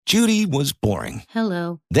Judy was boring.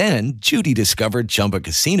 Hello. Then Judy discovered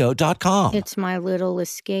ChumbaCasino.com. It's my little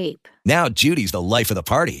escape. Now Judy's the life of the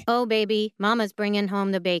party. Oh, baby, mama's bringing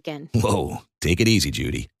home the bacon. Whoa, take it easy,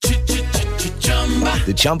 Judy.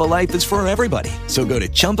 The Chumba life is for everybody. So go to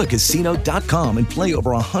ChumbaCasino.com and play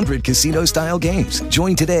over 100 casino-style games.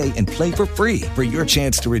 Join today and play for free for your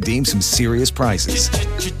chance to redeem some serious prizes.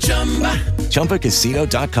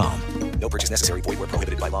 ChumbaCasino.com. No purchase necessary. Void where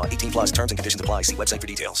prohibited by law. 18 plus terms and conditions apply. See website for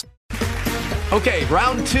details. Okay,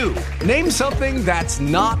 round two. Name something that's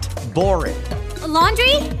not boring. A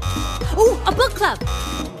laundry? Ooh, a book club.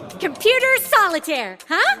 Computer solitaire,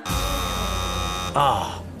 huh?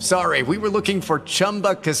 Ah, sorry, we were looking for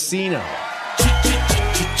Chumba Casino.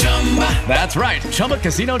 That's right,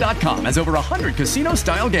 ChumbaCasino.com has over 100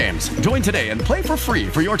 casino-style games. Join today and play for free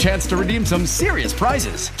for your chance to redeem some serious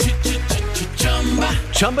prizes.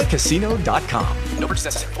 ChumbaCasino.com. No purchase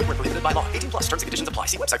necessary. Void where prohibited by law. 18 plus terms and conditions apply.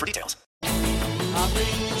 See website for details.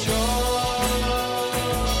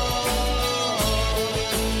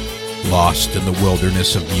 Lost in the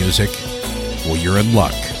wilderness of music? Well, you're in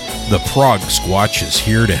luck. The Prog Squatch is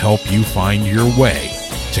here to help you find your way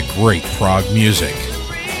to great prog music.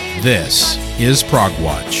 This is Prog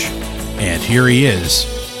Watch, and here he is,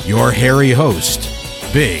 your hairy host,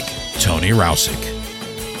 Big Tony Rousick.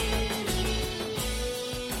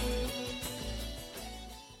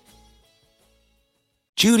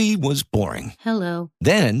 Judy was boring. Hello.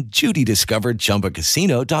 Then Judy discovered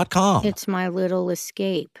ChumbaCasino.com. It's my little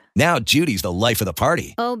escape. Now Judy's the life of the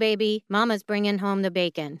party. Oh, baby, mama's bringing home the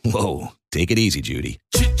bacon. Whoa, take it easy, Judy.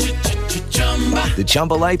 The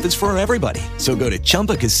Chumba life is for everybody. So go to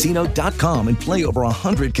ChumbaCasino.com and play over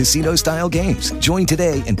 100 casino-style games. Join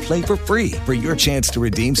today and play for free for your chance to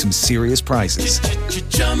redeem some serious prizes.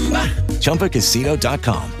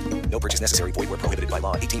 ChumbaCasino.com. No purchase necessary. Void where prohibited by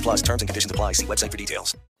law. 18 plus terms and conditions apply. See website for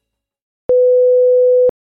details.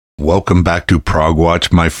 Welcome back to Prog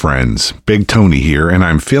Watch, my friends. Big Tony here, and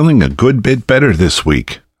I'm feeling a good bit better this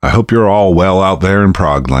week. I hope you're all well out there in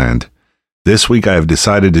Progland. This week I have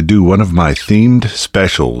decided to do one of my themed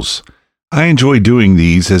specials. I enjoy doing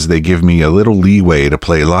these as they give me a little leeway to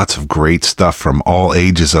play lots of great stuff from all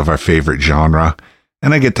ages of our favorite genre,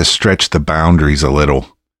 and I get to stretch the boundaries a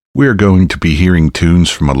little. We're going to be hearing tunes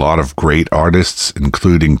from a lot of great artists,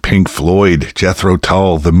 including Pink Floyd, Jethro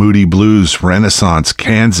Tull, The Moody Blues, Renaissance,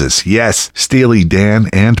 Kansas, yes, Steely Dan,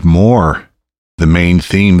 and more. The main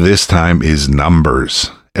theme this time is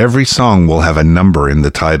numbers. Every song will have a number in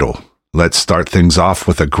the title. Let's start things off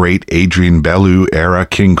with a great Adrian Belew era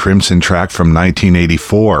King Crimson track from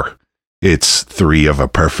 1984. It's Three of a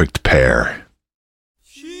Perfect Pair.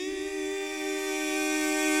 Three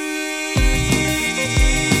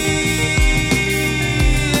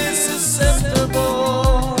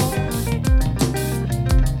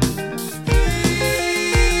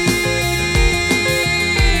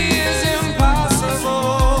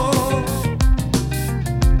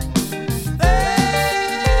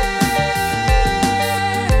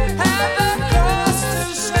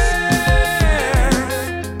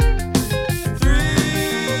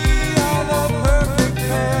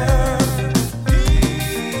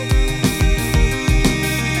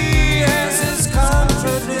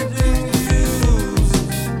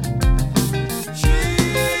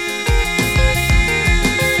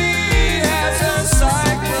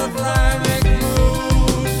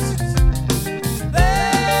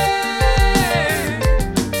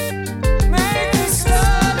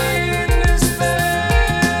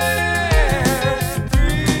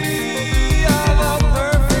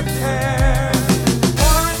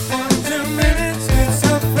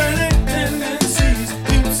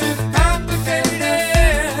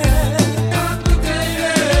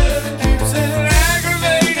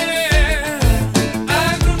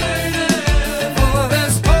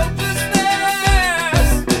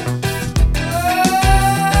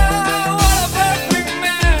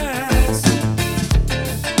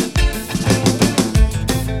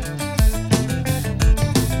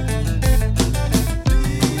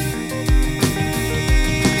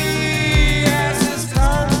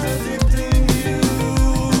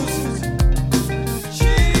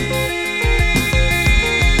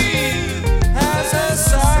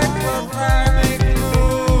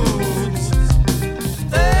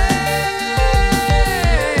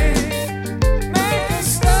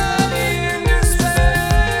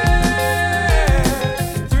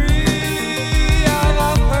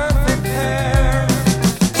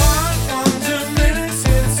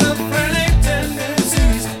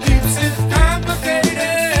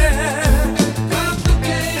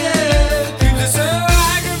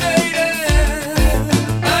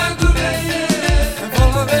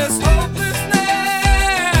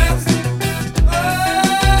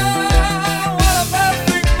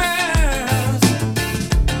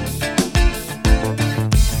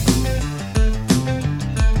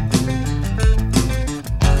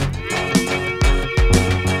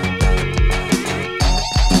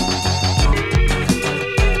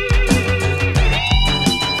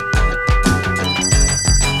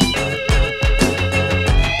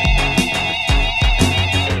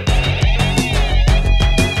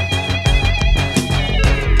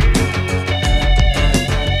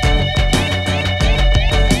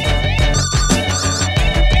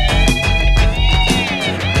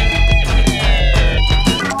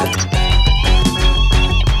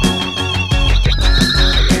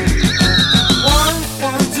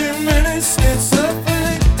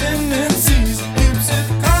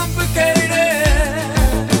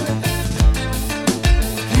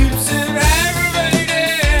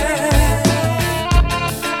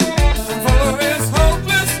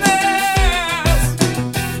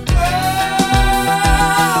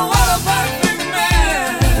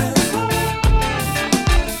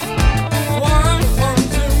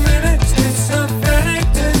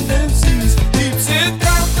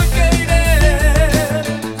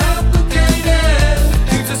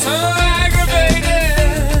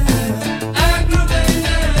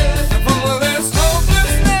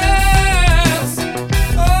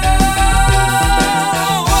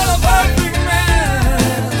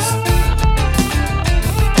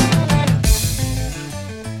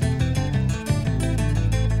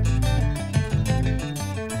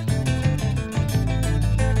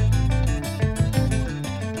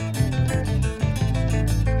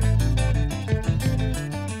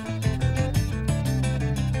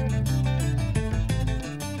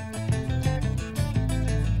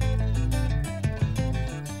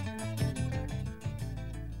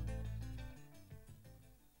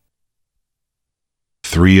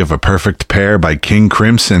 3 of A Perfect Pair by King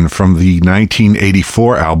Crimson from the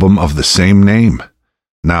 1984 album of the same name.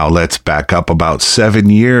 Now let's back up about 7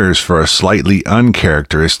 years for a slightly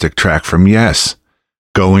uncharacteristic track from Yes,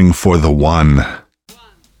 Going for the One.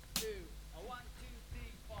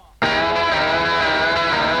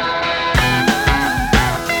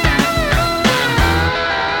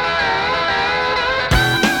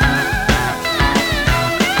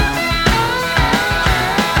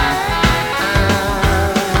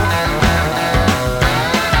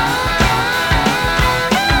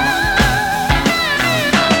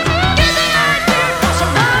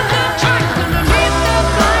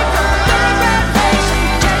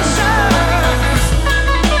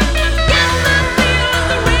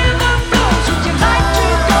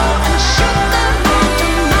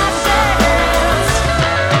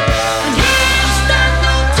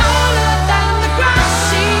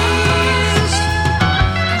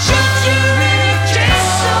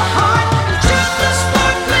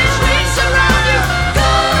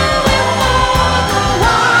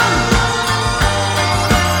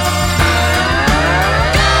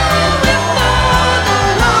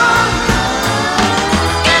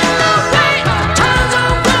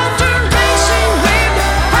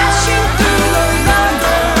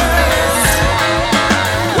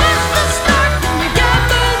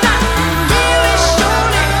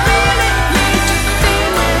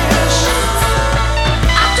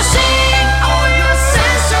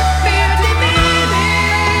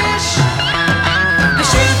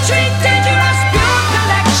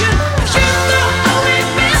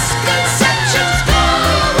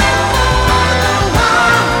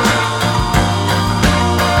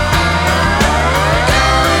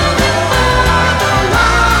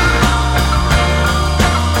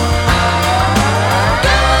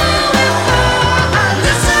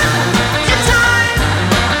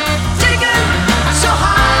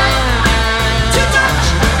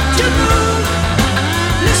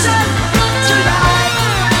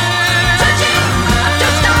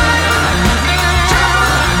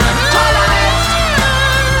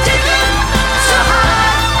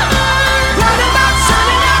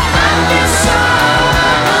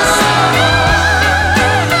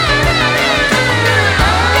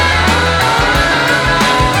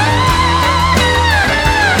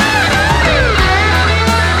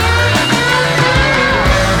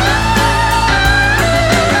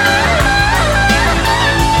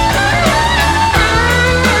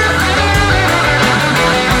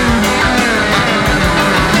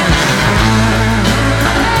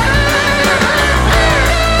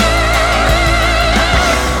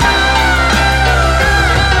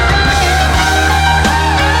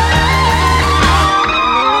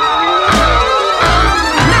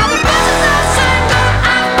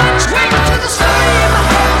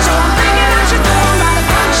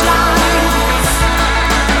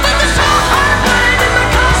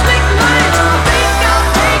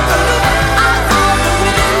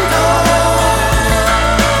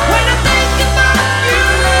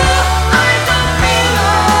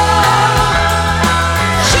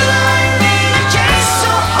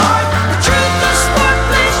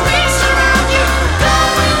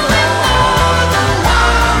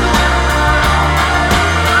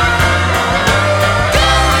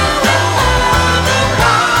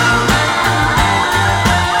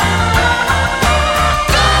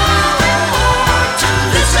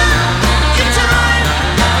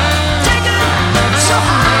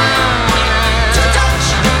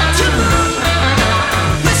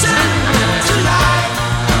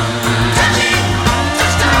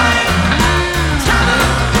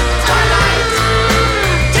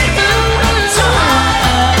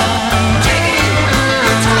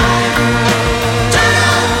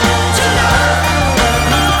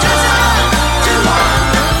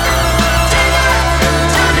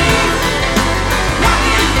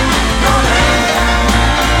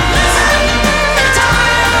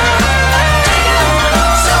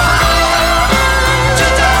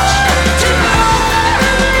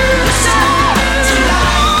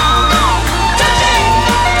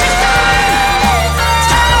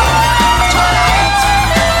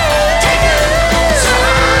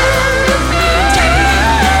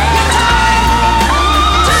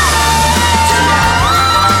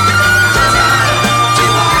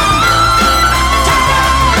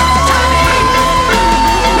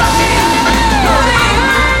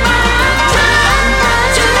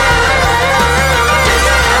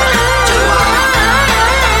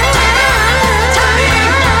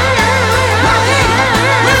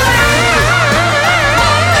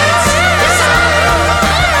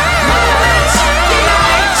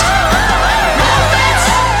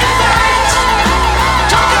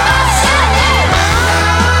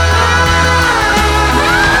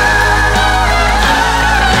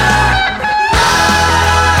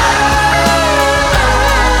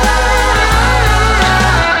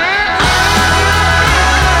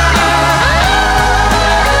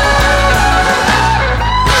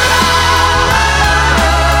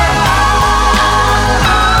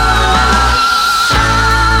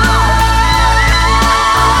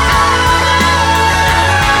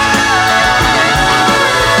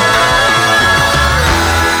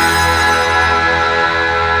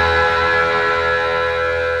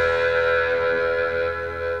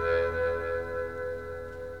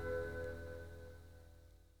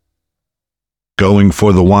 Going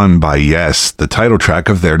for the One by Yes, the title track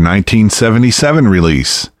of their 1977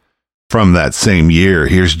 release. From that same year,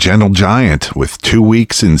 here's Gentle Giant with 2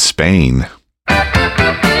 Weeks in Spain. 2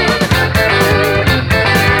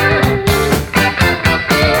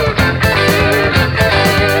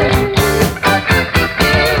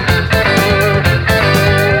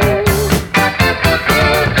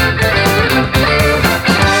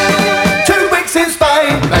 weeks in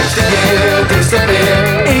Spain makes the year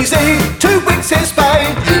disappear. Easy, 2 weeks in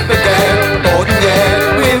Spain, you began. More than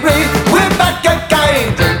yet, weary, we're back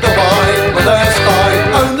again. Drink the wine with us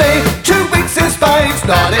fine. Only 2 weeks in Spain's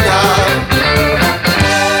not enough.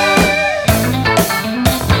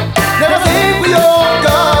 Never think we all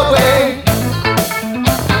going.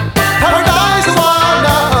 Paradise is one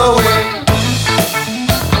knowing.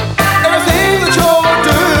 Everything that you're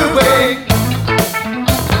doing.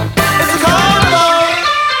 It's a carnival.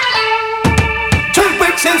 2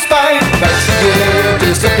 weeks in Spain makes the year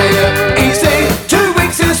disappear. Easy, 2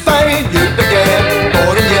 weeks in Spain, you began.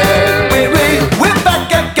 More than yet, weary, we're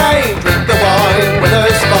back again. Drink the wine with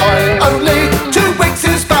us fine. Only 2 weeks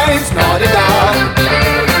in Spain's not enough.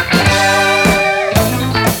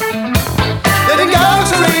 Letting go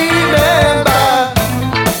to remember.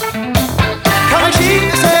 Come and cheat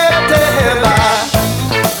in September.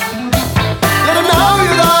 Let them know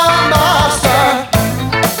you're the master.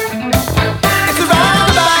 It's a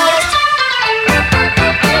roundabout.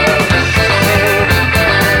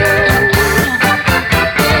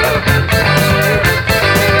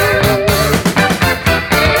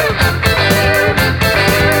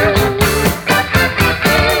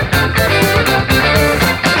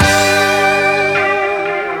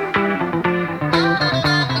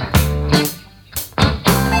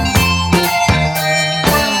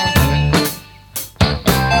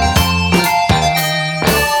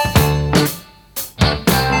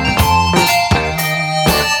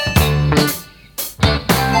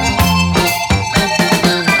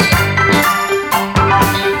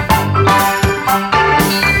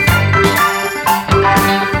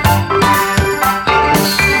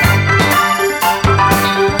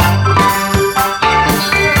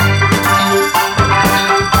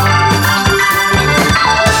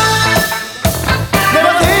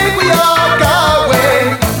 Never think we are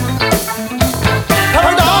going.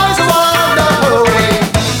 Paradise is one knowing.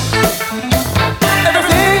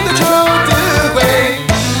 Everything that you're doing.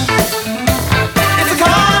 It's a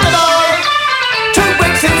carnival. 2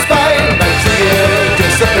 weeks in Spain makes the year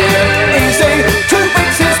disappear. Easy, 2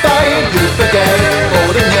 weeks in Spain, you began.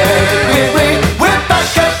 More than yet, weary, we're back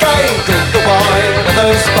again. Drink the wine with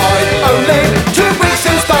us fine. Only 2 weeks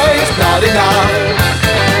in Spain's not enough.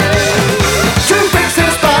 2 weeks in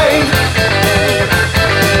Spain.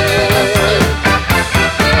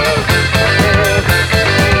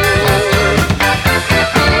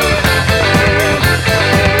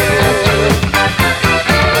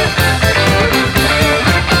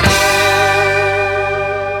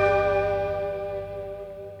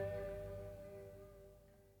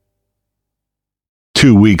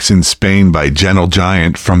 "2 Weeks in Spain" by Gentle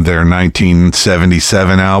Giant from their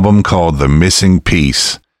 1977 album called The Missing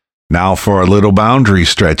Piece. Now for a little boundary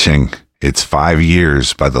stretching. It's 5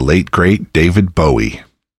 Years by the late great David Bowie.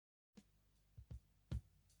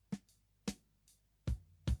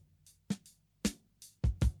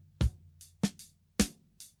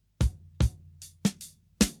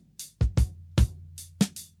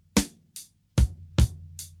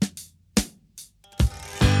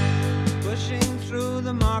 Pushing through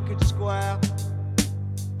the market square,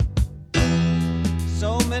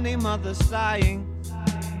 so many mothers sighing.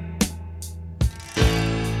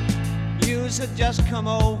 News had just come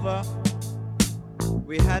over.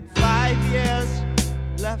 We had 5 years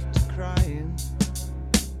left crying.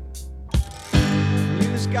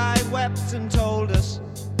 News guy wept and told us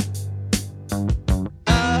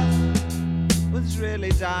Earth was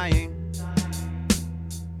really dying.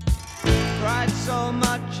 Cried so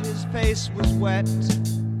much his face was wet.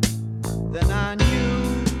 Then I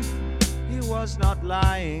knew he was not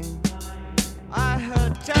lying. I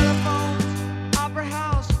heard telephones, opera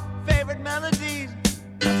house, favorite melodies.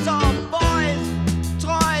 I saw boys,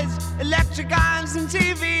 toys, electric irons and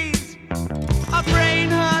TVs. My brain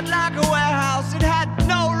hurt like a warehouse. It had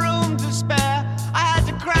no room to spare. I had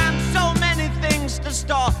to cram so many things to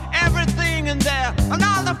store everything in there. And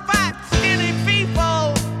all the fat, skinny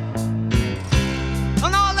people.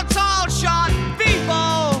 And all the tall, short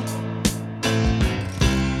people.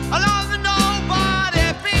 And all the nobody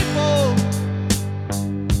people.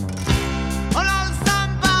 And all the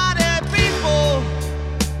somebody people.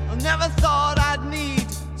 I never thought I'd need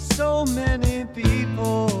so many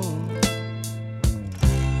people.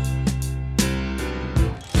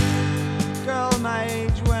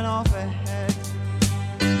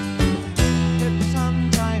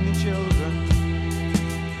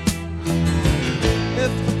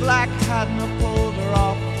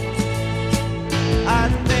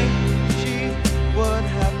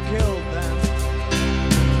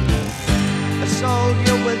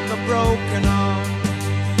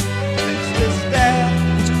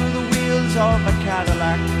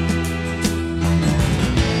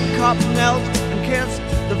 cop knelt and kissed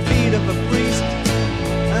the feet of a priest,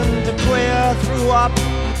 and a queer threw up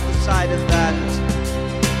at the sight of that.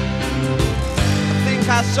 I think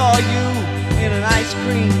I saw you in an ice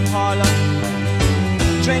cream parlor,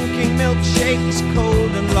 drinking milkshakes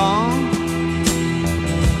cold and long,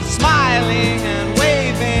 smiling and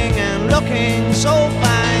waving and looking so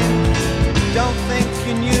fine. Don't think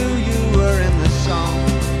you knew you were in the song.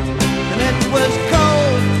 And it was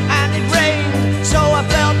cold and it rained, so I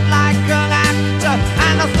felt like an actor,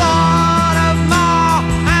 and I thought of more,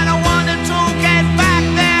 and I wanted to get back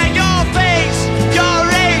there. Your face, your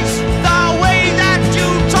race, the way that you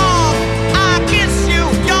talk, I kiss you,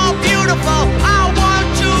 you're beautiful, I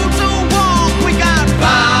want you to walk. We got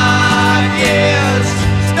 5 years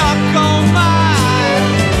stuck on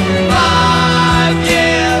mine, 5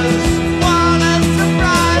 years, what a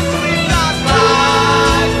surprise. We got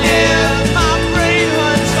 5 years, my brain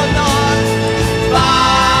hurts a lot.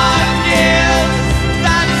 5 years,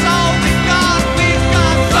 that's all we got. We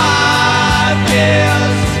got 5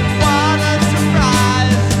 years, what a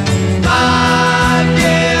surprise. 5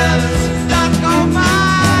 years stuck on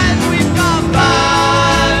mine. We've got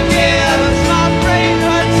 5 years, my brain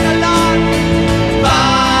hurts a lot.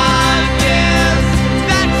 5 years,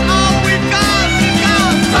 that's all we've got. We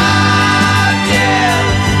got 5 years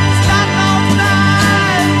stuck on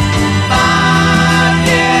mine. 5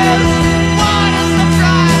 years, what a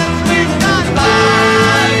surprise. We've got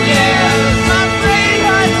 5 years, my brain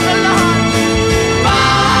hurts a lot.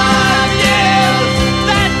 5 years,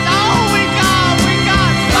 that's all we got. We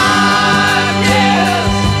got 5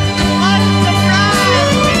 years, what a surprise.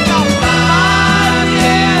 We got 5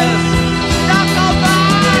 years stuck on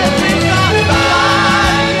mine. We got 5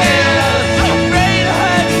 years, my brain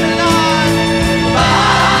hurts a lot. 5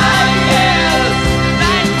 years,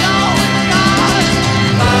 that's all we got.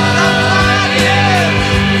 5 years, 5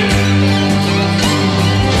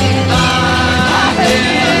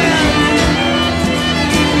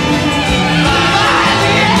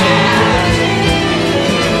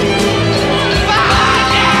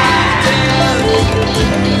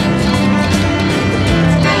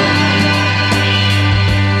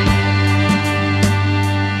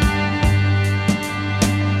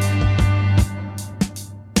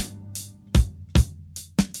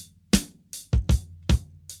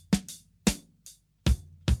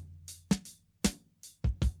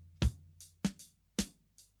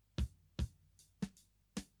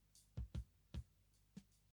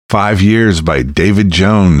 5 years by David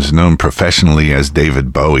Jones, known professionally as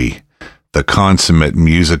David Bowie, the consummate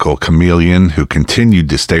musical chameleon who continued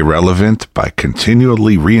to stay relevant by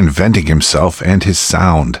continually reinventing himself and his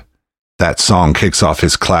sound. That song kicks off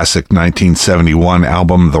his classic 1971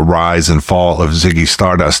 album The Rise and Fall of Ziggy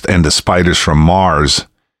Stardust and the Spiders from Mars.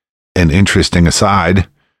 An interesting aside,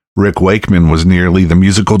 Rick Wakeman was nearly the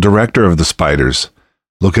musical director of the Spiders.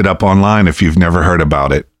 Look it up online if you've never heard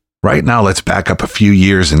about it. Right now, let's back up a few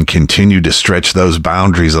years and continue to stretch those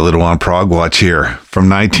boundaries a little on Prog Watch here. From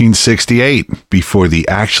 1968, before the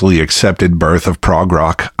actually accepted birth of prog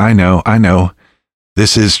rock. I know.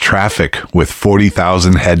 This is Traffic with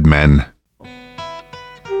 40,000 Headmen.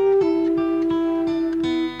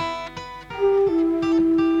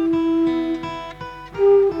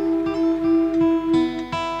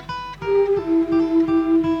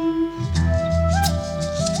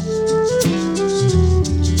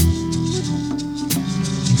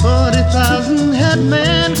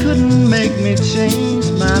 Man couldn't make me change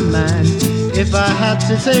my mind. If I had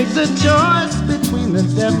to take the choice between the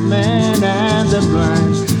deaf man and the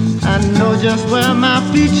blind, I know just where my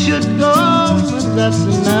feet should go, but that's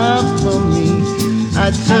enough for me.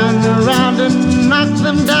 I turned around and knocked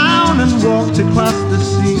them down and walked across the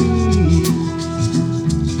sea.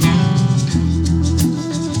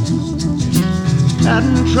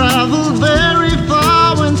 Hadn't traveled very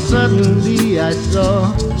far when suddenly I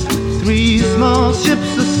saw 3 small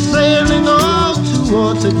ships a-sailing all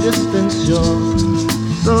towards a distant shore.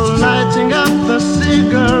 So lighting up a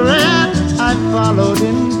cigarette, I followed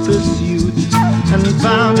in pursuit and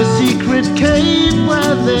found a secret cave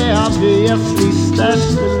where they obviously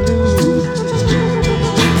stashed the loot.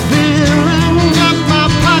 Filling up my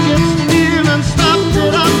pockets, and stuffed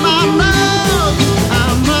it up my nose. I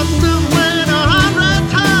must have weighed 100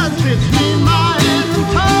 tons between my head and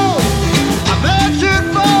toes. I ventured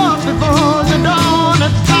forth before the dawn,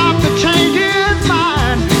 it's time to change his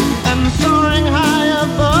mind. And soaring high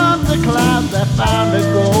above the clouds, I found a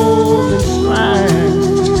golden shrine.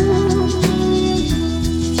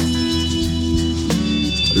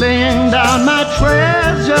 Laying down my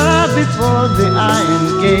treasure before the iron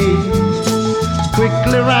gate,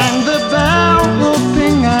 quickly rang the bell,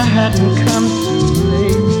 hoping I hadn't come too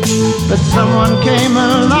late. But someone came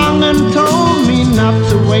along and told me not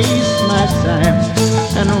to waste my time.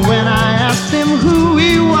 And when I asked him who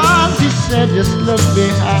he was, he said, just look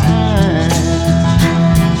behind.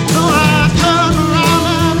 So I turned around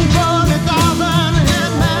and 40,000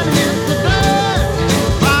 headmen hit the dirt.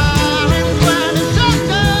 Firing 20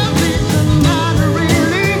 shotguns, each man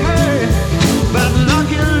really hurt. But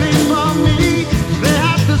luckily for me, they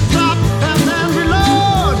had to stop and then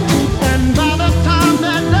reload. And by the time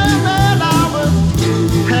they done that, I was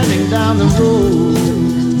heading down the road.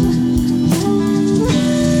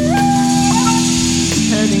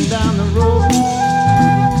 Heading down the road.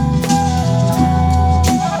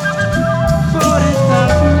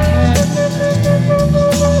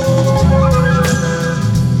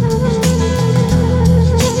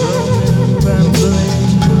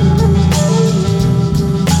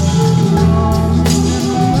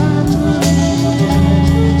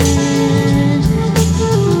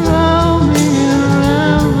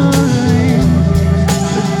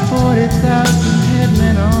 40,000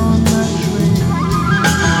 headmen on my train.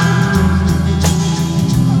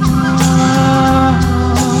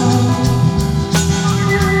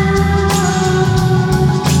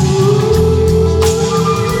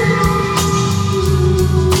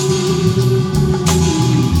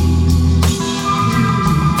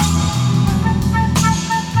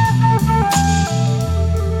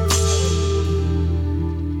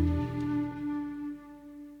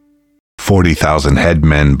 40,000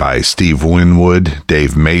 Headmen by Steve Winwood,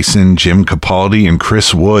 Dave Mason, Jim Capaldi, and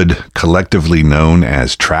Chris Wood, collectively known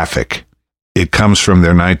as Traffic. It comes from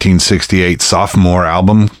their 1968 sophomore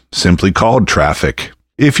album, simply called Traffic.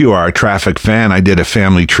 If you are a Traffic fan, I did a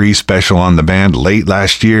Family Tree special on the band late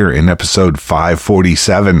last year in episode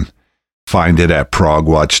 547. Find it at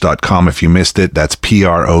progwatch.com if you missed it. That's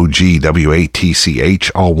PROGWATCH,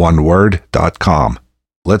 all one word, .com.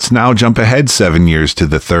 Let's now jump ahead 7 years to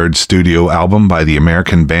the third studio album by the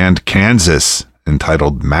American band Kansas,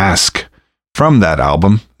 entitled Mask. From that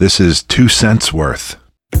album, this is 2 Cents Worth.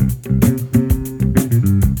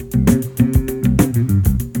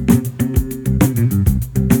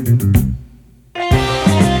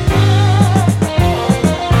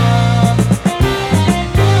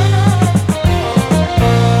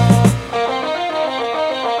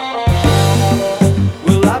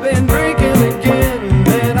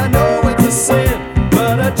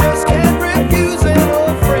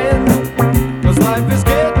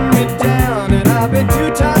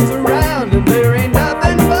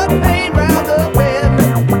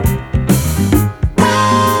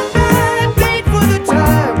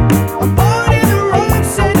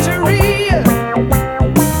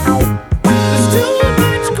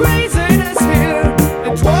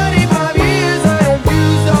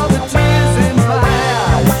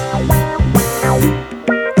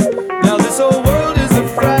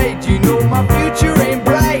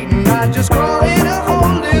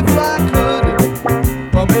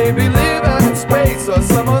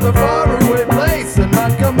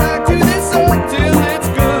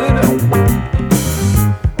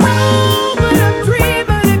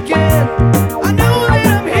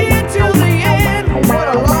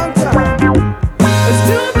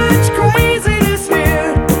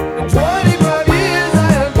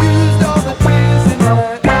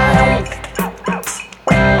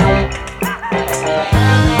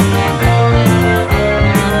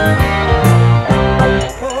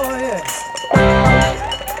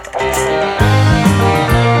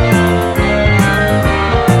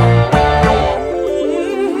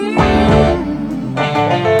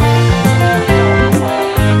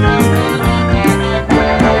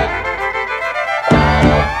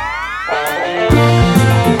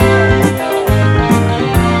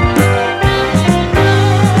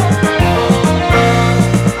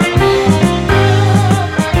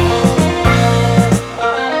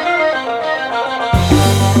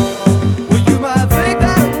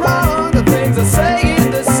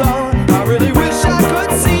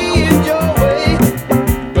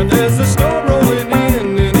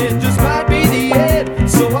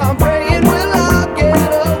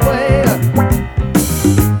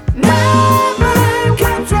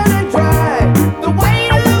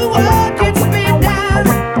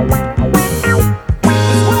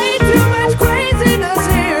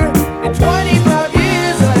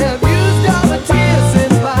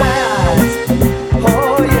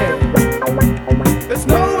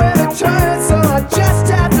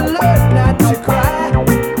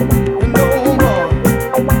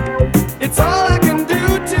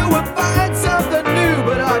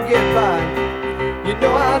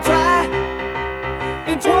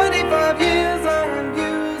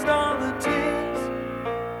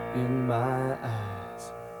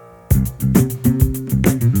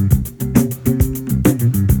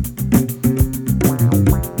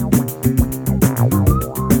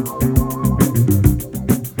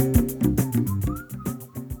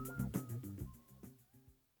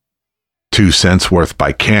 2 Cents Worth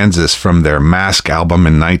by Kansas from their Mask album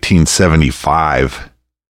in 1975.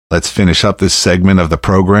 Let's finish up this segment of the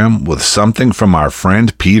program with something from our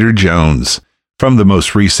friend Peter Jones. From the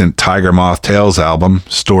most recent Tiger Moth Tales album,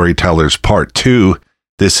 Storytellers Part 2,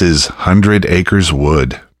 this is 100 Acres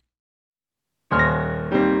Wood.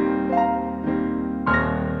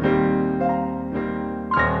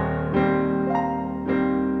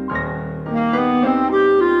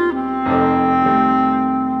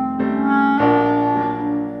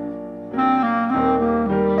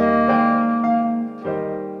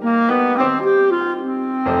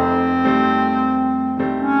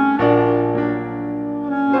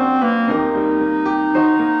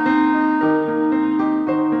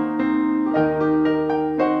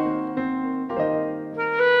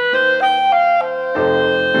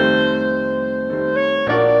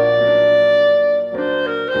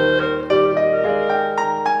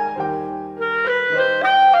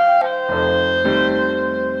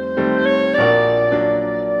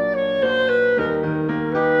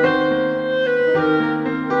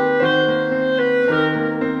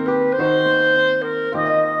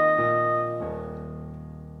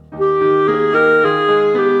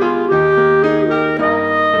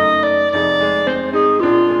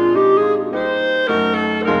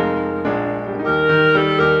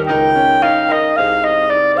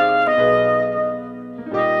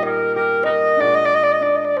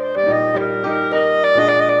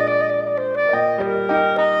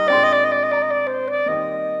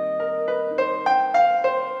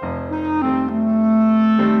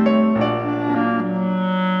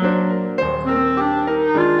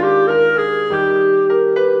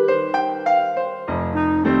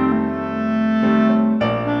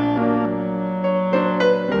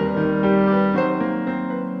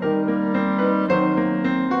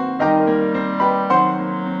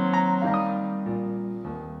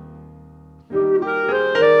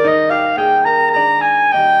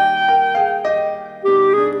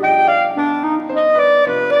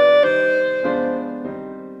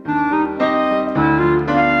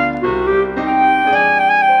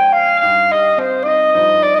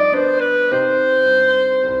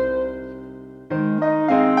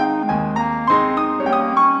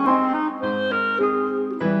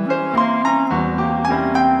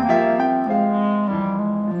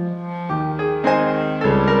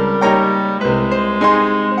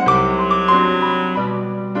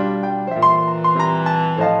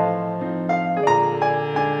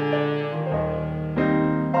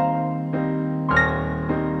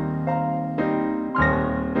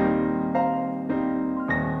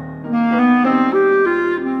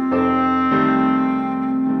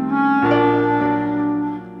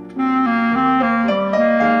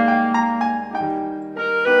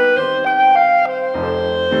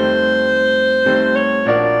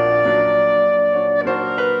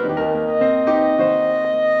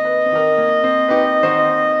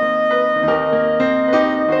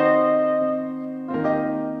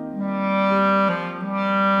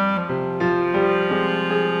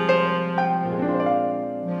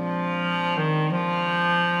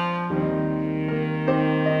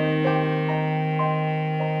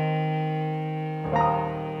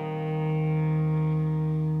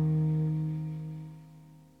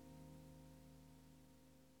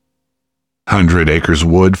 "100 Acres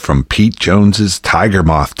Wood" from Pete Jones's Tiger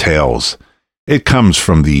Moth Tales. It comes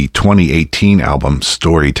from the 2018 album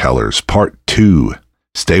Storytellers Part 2.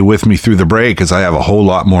 Stay with me through the break as I have a whole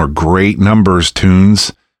lot more great numbers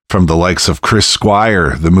tunes from the likes of Chris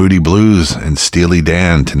Squire, the Moody Blues, and Steely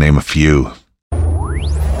Dan, to name a few.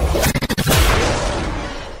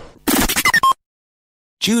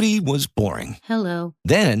 Judy was boring. Hello.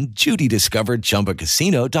 Then Judy discovered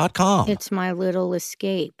ChumbaCasino.com. It's my little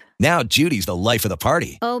escape. Now Judy's the life of the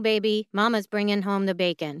party. Oh, baby, mama's bringing home the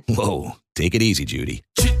bacon. Whoa, take it easy, Judy.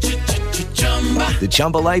 The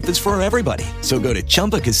Chumba life is for everybody. So go to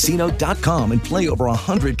ChumbaCasino.com and play over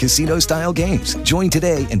 100 casino-style games. Join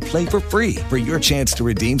today and play for free for your chance to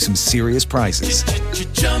redeem some serious prizes.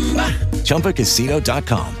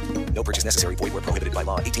 ChumbaCasino.com. No purchase necessary. Void where prohibited by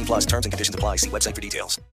law. 18 plus terms and conditions apply. See website for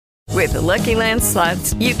details. With the Lucky Land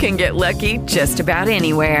Slots, you can get lucky just about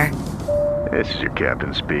anywhere. This is your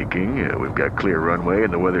captain speaking. We've got clear runway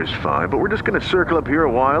and the weather's fine, but we're just going to circle up here a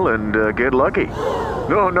while and get lucky.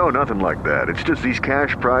 No, nothing like that. It's just these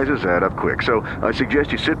cash prizes add up quick. So I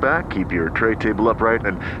suggest you sit back, keep your tray table upright,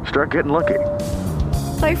 and start getting lucky.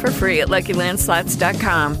 Play for free at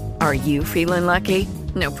LuckyLandSlots.com. Are you feeling lucky?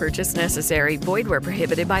 No purchase necessary. Void where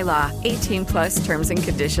prohibited by law. 18 plus terms and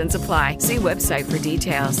conditions apply. See website for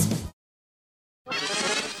details.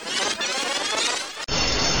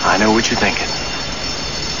 I know what you're thinking.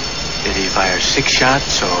 Did he fire 6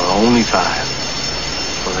 shots or only 5?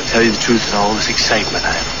 Well, to tell you the truth, in all this excitement,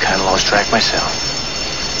 I've kind of lost track myself.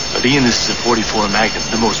 But Ian, this is a .44 Magnum,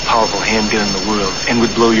 the most powerful handgun in the world, and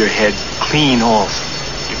would blow your head clean off.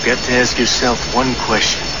 You've got to ask yourself one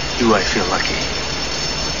question. Do I feel lucky?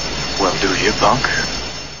 Well, do you, punk?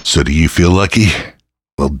 So do you feel lucky?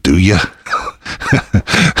 Well, do you?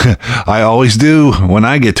 I always do when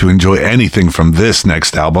I get to enjoy anything from this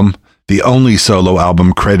next album, the only solo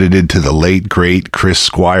album credited to the late, great Chris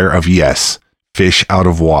Squire of Yes, Fish Out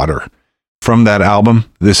of Water. From that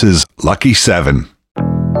album, this is Lucky 7.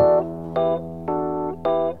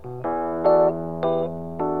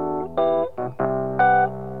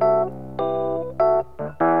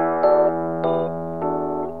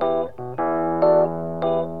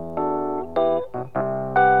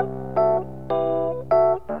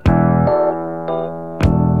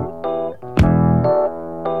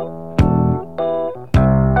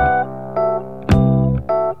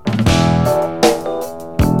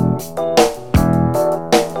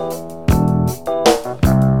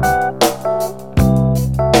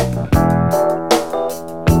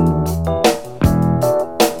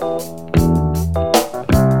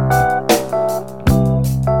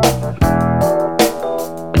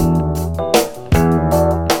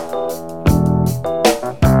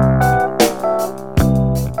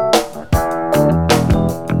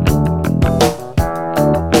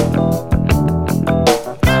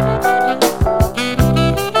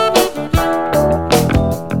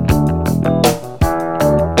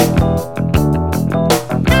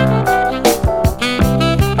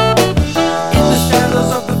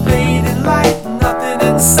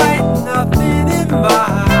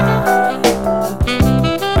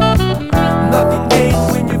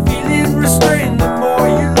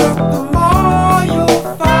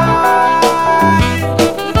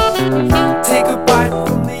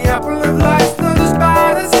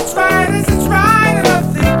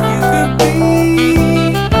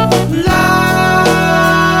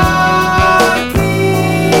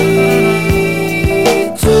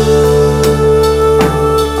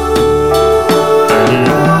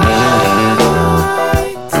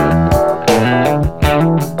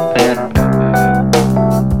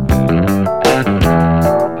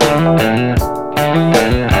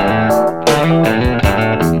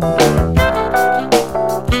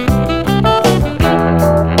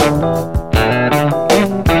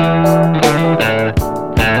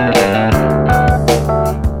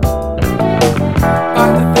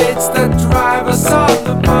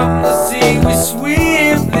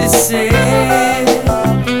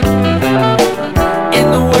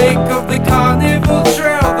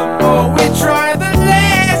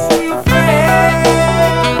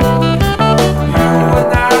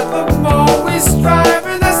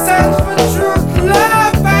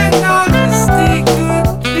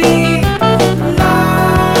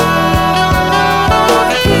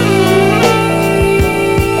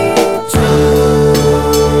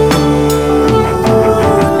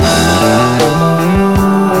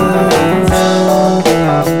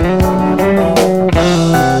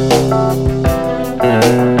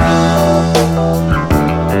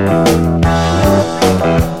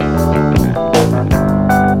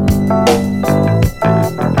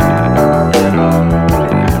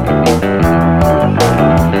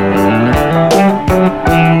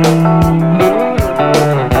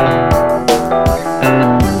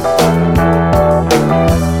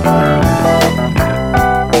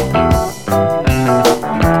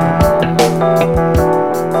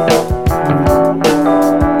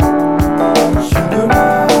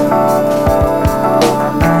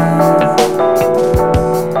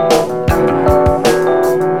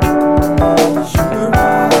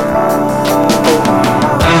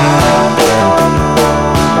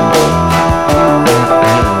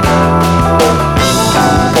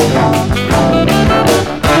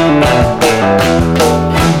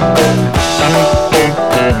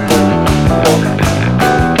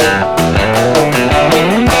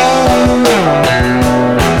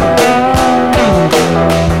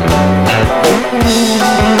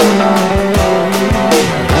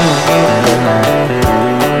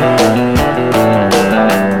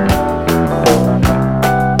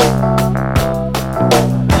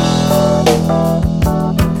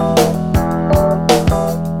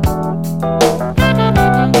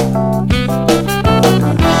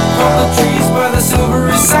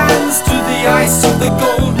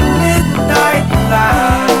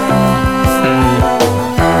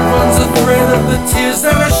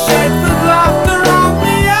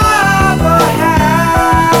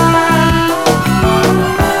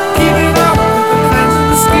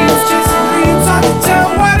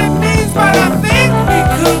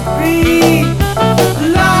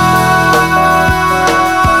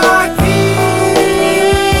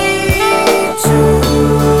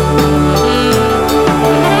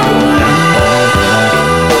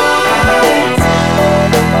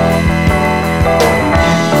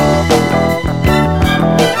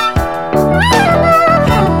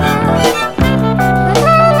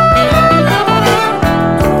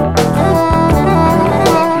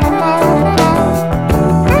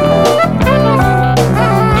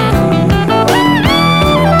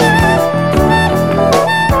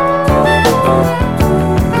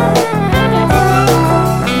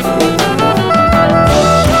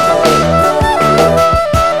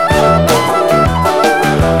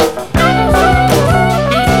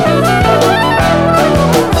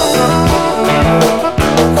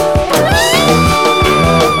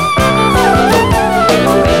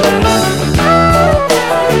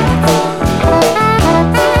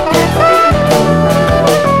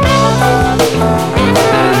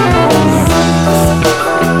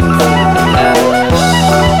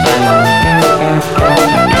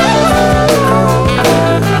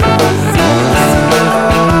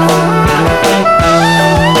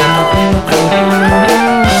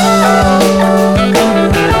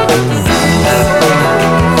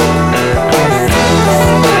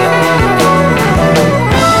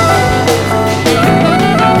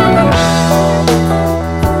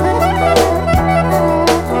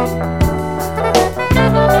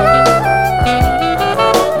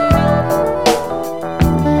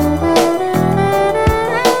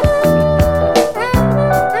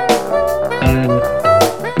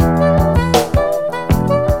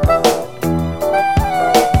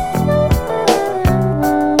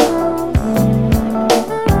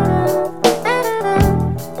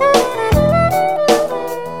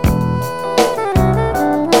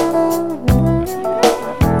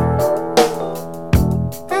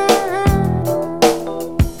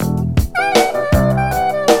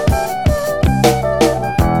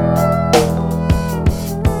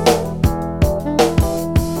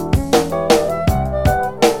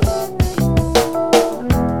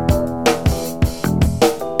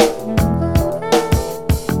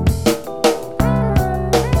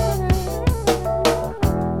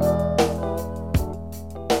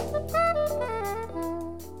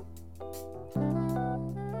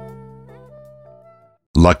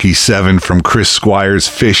 Lucky 7 from Chris Squire's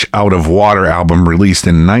Fish Out of Water album released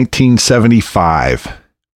in 1975.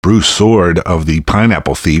 Bruce Sword of the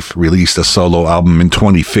Pineapple Thief released a solo album in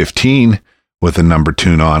 2015 with a number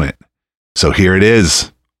tune on it. So here it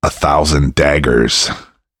is, 1,000 Daggers.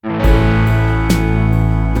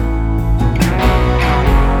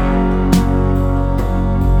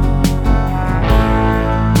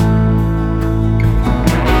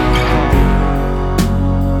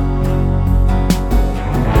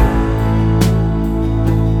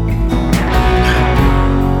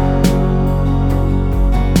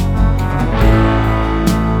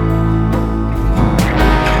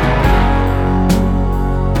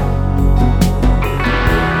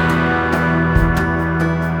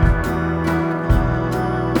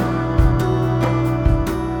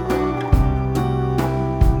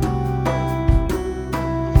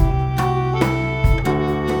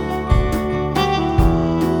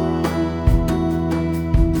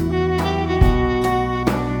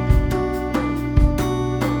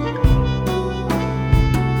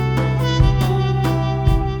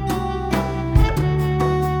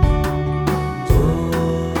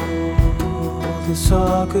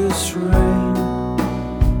 August rain,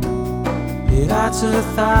 it adds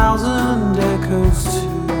 1,000 echoes to you,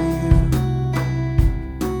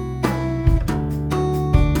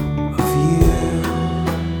 of you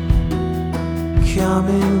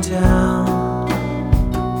coming down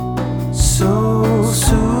so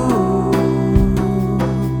soon.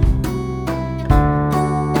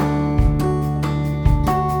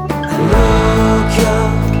 I look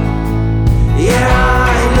up, yeah, I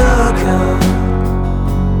look up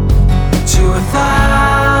to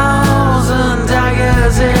 1,000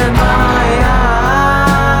 daggers in my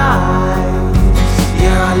eyes.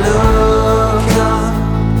 Yeah, I look up,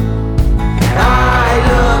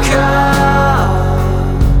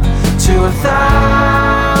 to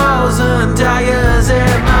 1,000 daggers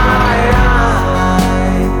in my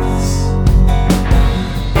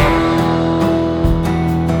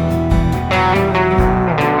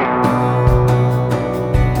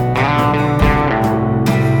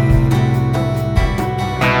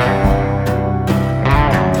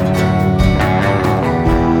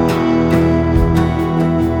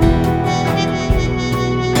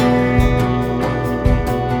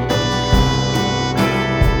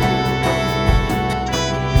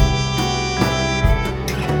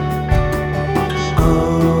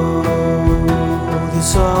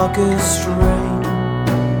August rain,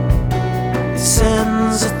 it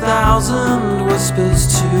sends 1,000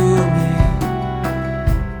 whispers to me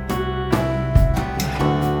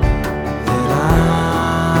that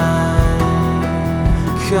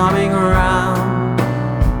I'm coming around,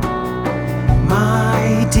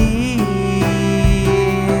 my dear.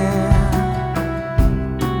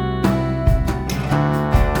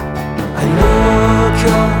 I look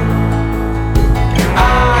up,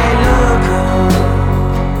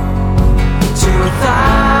 to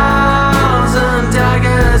 1,000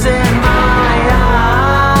 daggers in my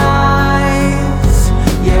eyes.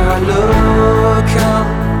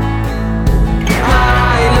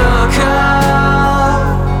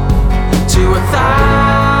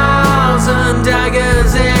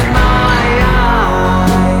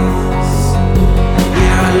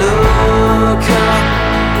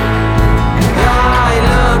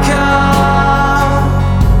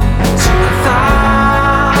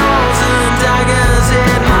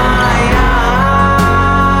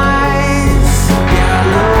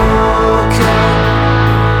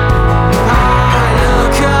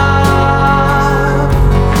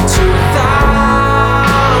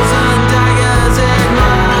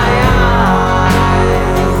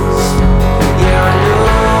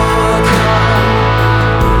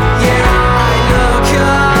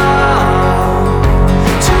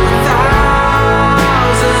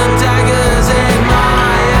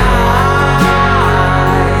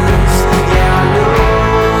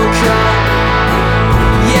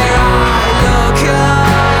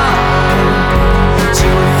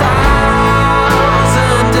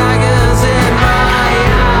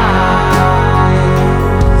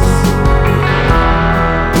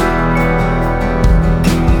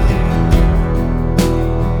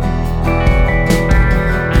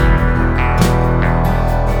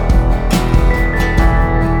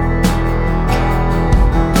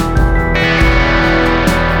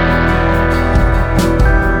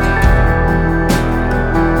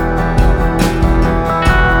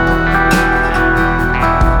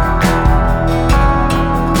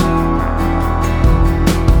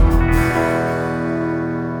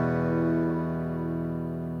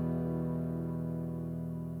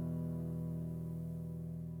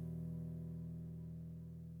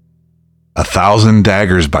 1,000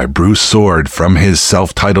 Daggers by Bruce Sword from his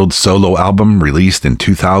self-titled solo album released in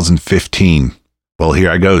 2015. Well,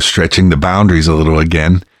 here I go, stretching the boundaries a little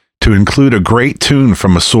again, to include a great tune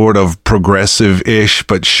from a sort of progressive-ish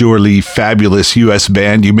but surely fabulous US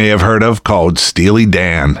band you may have heard of called Steely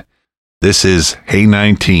Dan. This is Hey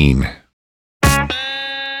 19.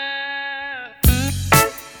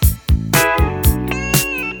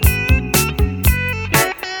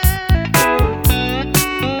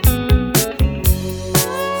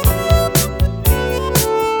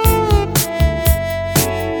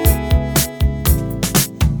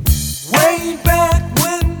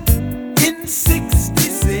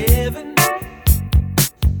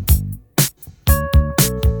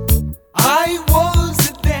 I was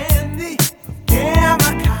a dandy, yeah,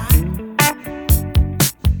 my kind.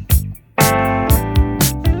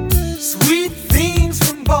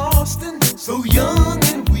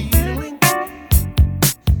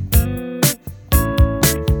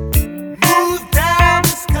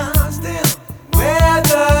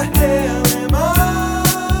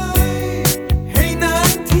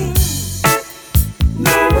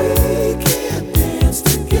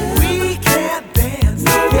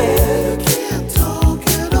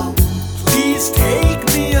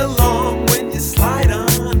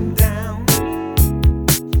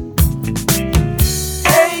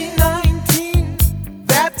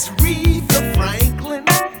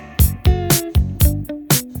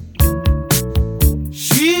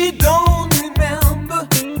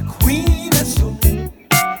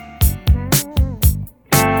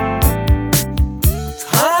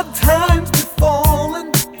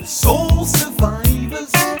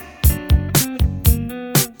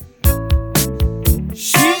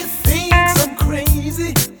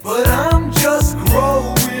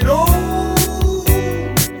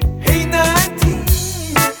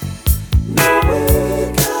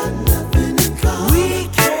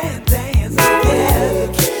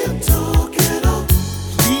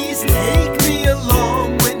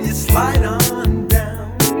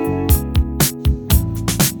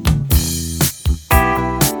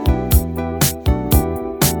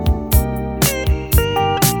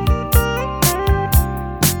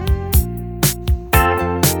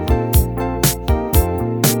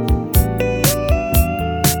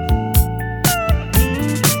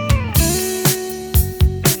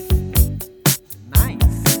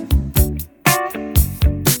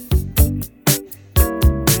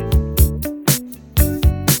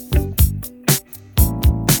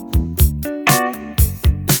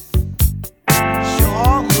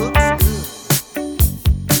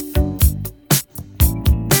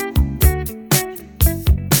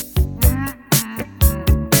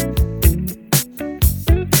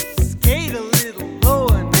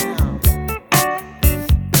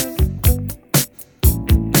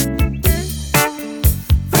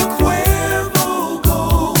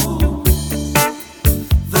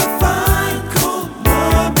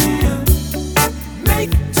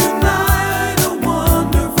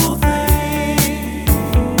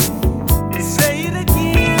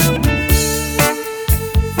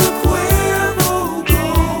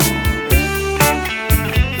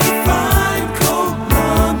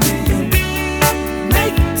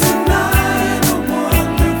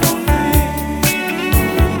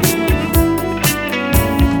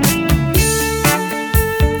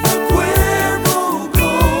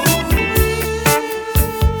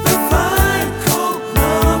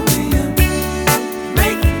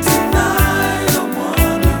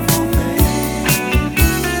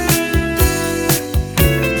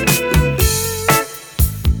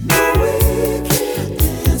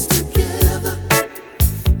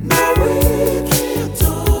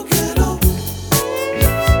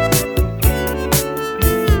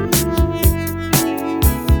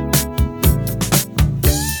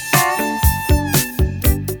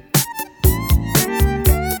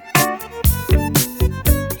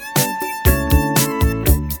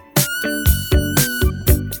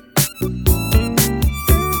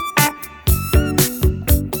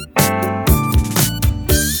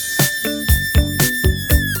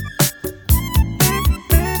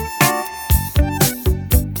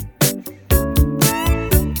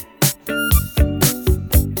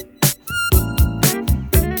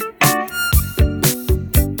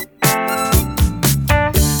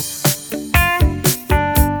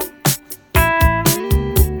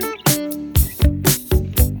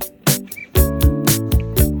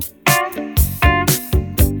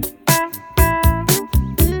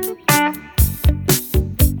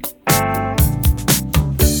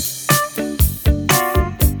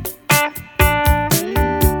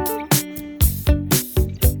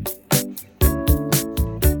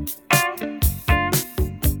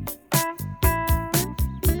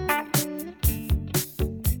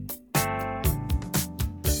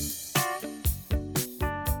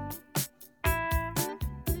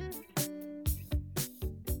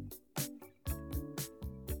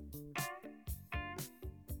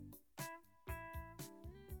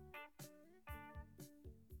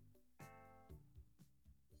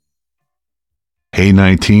 Hey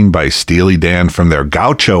 19 by Steely Dan from their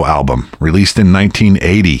Gaucho album, released in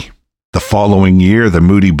 1980. The following year, the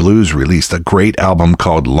Moody Blues released a great album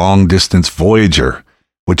called Long Distance Voyager,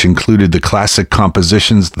 which included the classic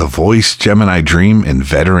compositions The Voice, Gemini Dream, and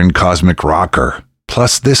Veteran Cosmic Rocker,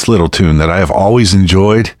 plus this little tune that I have always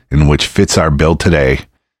enjoyed and which fits our bill today.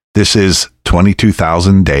 This is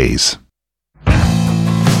 22,000 Days.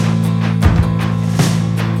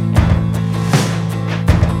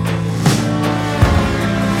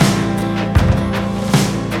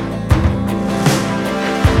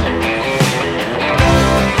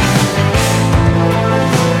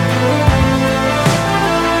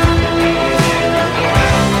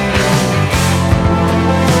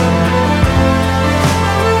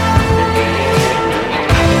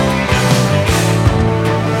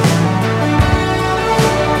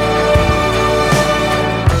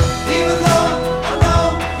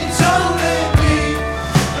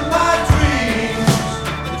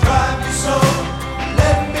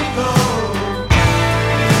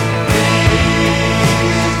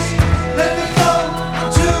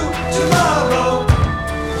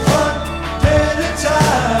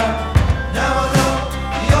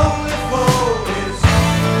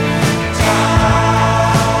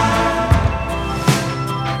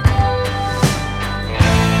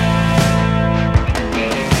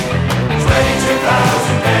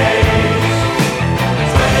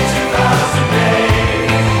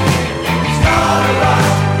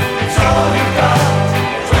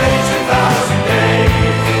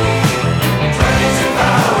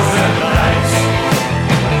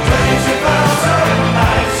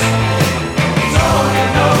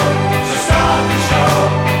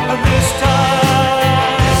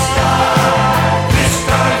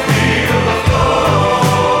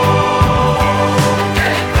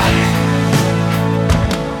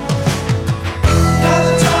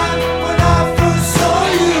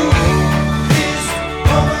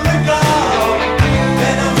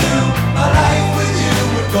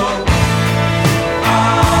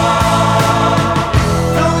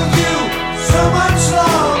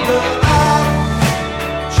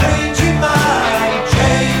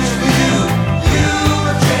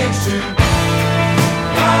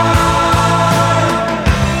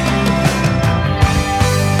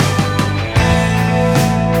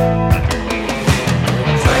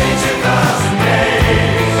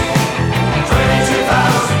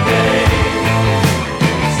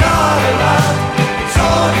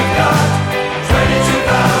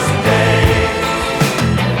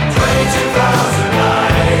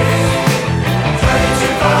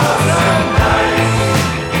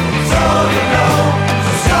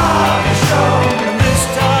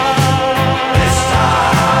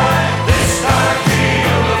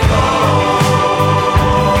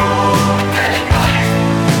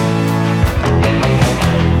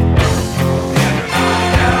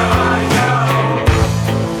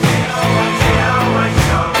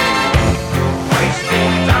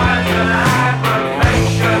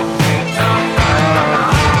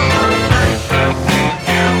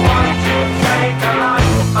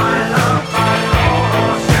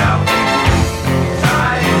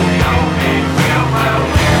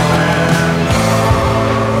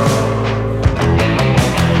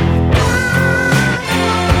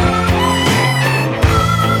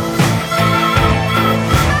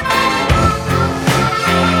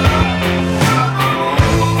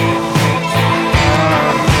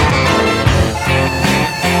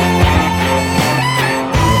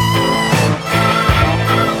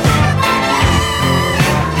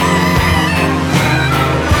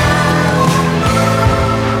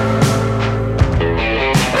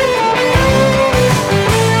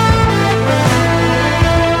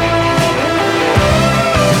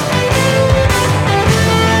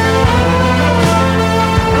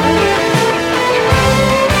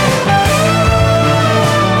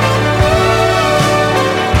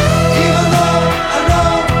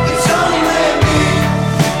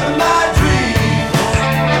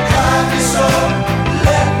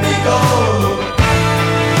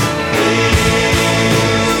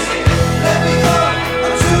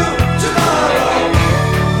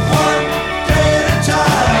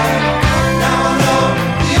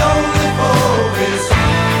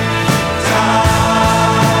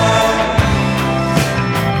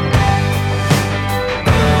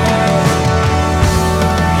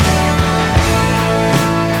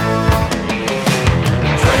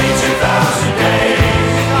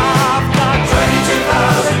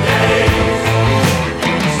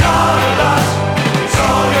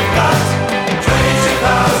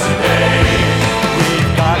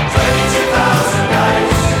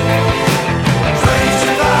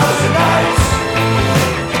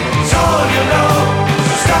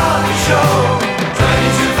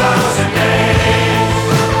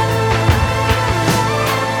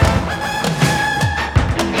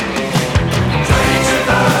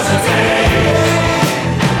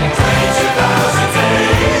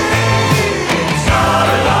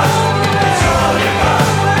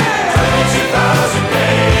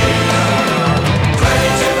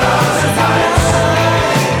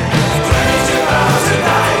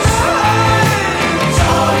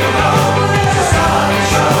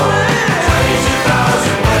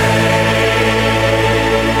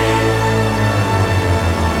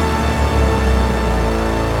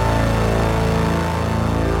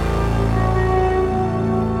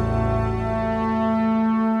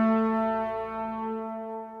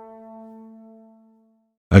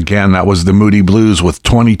 Again, that was the Moody Blues with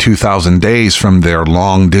 22,000 Days from their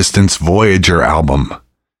Long Distance Voyager album.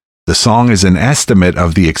 The song is an estimate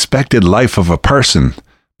of the expected life of a person,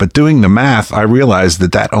 but doing the math, I realized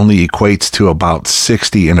that only equates to about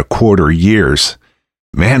 60 and a quarter years.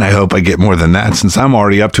 Man, I hope I get more than that since I'm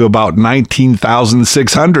already up to about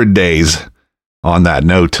 19,600 days. On that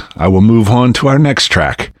note, I will move on to our next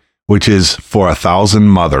track, which is For 1,000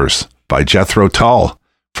 Mothers by Jethro Tull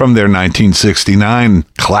from their 1969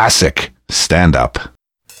 classic, Stand Up.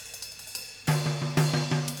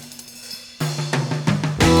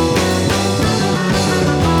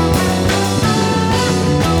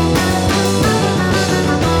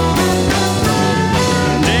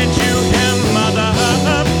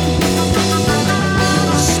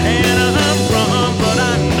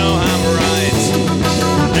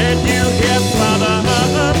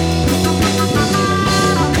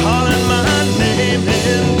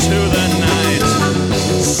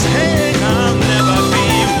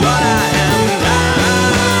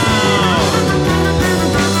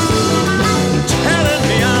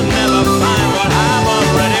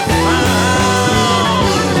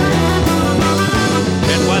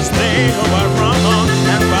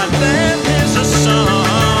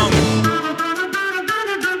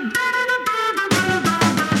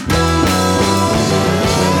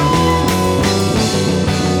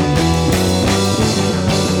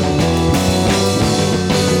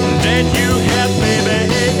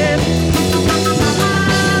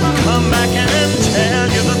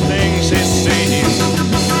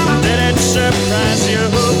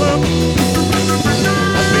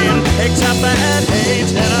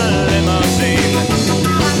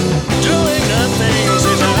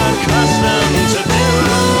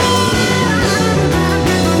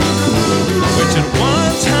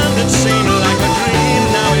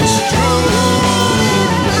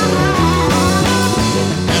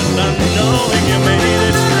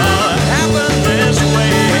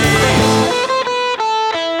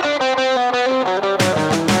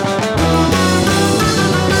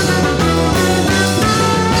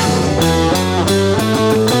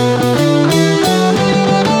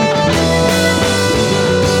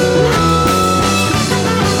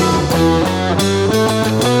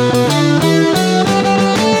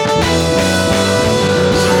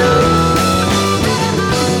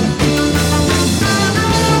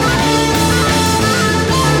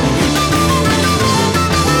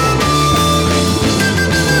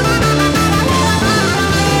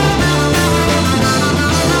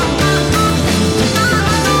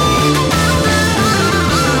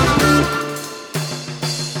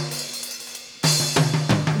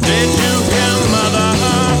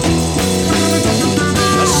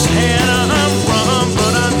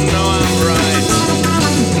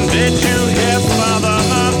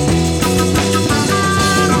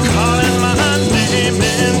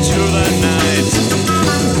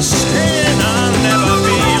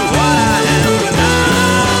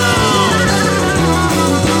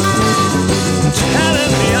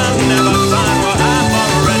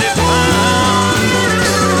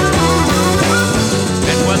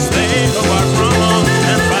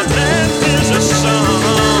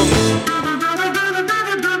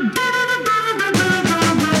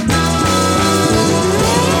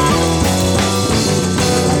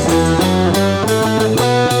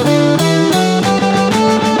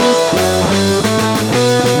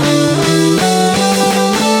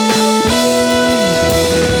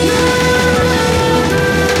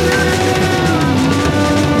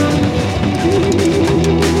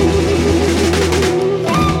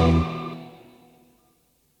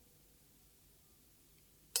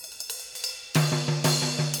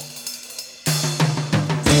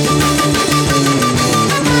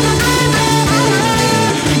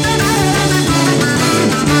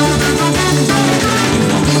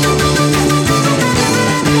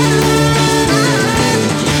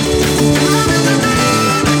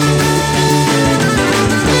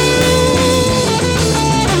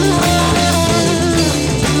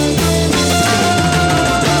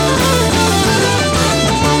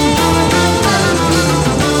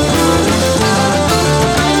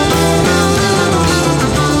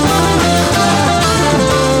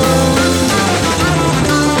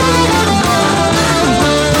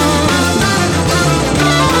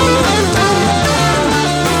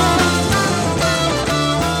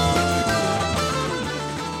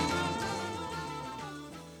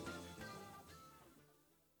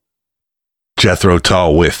 Jethro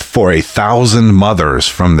Tull with For 1,000 Mothers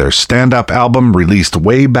from their stand-up album released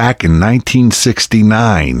way back in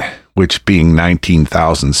 1969, which being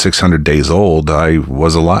 19,600 days old, I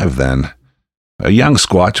was alive then. A young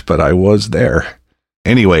squatch, but I was there.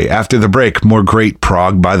 Anyway, after the break, more great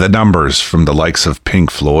prog by the numbers from the likes of Pink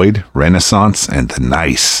Floyd, Renaissance, and The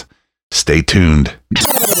Nice. Stay tuned.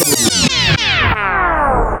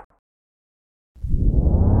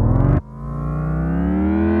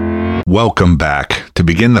 Welcome back. To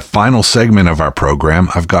begin the final segment of our program,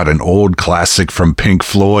 I've got an old classic from Pink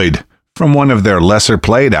Floyd, from one of their lesser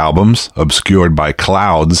played albums, Obscured by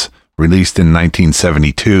Clouds, released in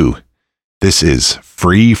 1972. This is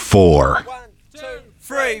Free 4. 1, 2,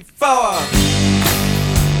 3, 4.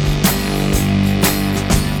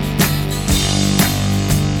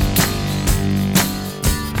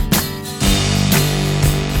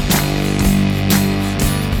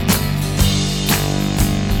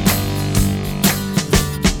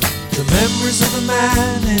 Memories of a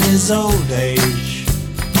man in his old age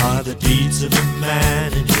are the deeds of a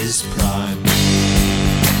man in his prime.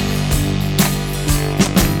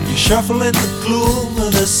 You shuffle in the gloom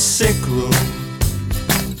of the sick room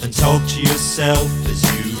and talk to yourself as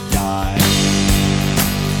you die.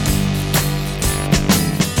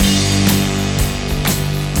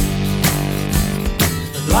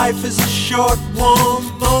 And life is a short,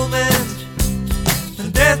 warm moment,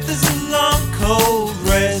 and death is a long, cold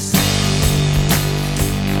rest.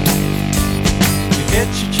 Get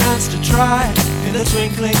your chance to try in the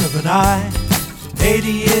twinkling of an eye. 80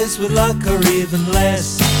 years with luck or even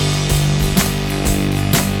less.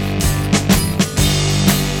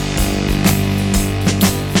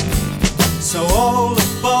 So all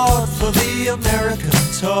aboard for the American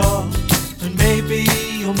tour, and maybe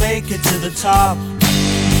you'll make it to the top.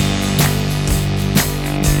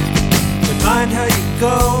 But mind how you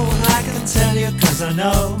go, and I can tell you 'cause I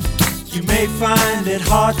know you may find it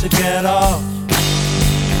hard to get off.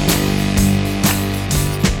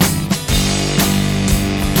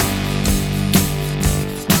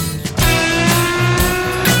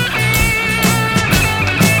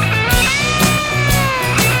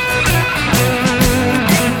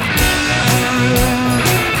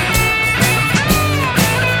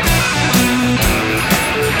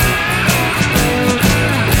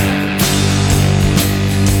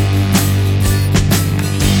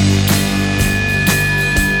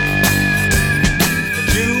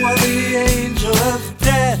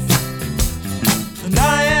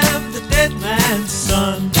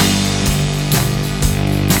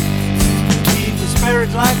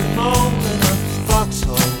 Like a mole in a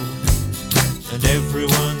foxhole, and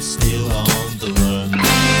everyone's still on the run.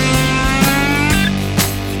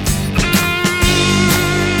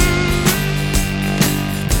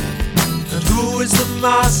 And who is the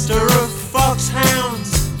master of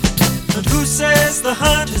foxhounds? And who says the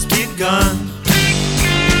hunt has begun?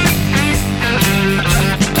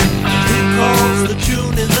 Who calls the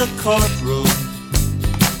tune in the courtroom?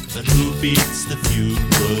 And who beats the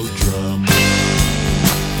funeral drum?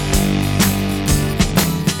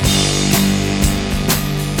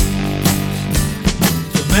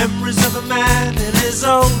 Memories of a man in his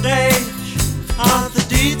old age are the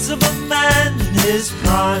deeds of a man in his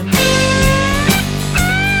prime.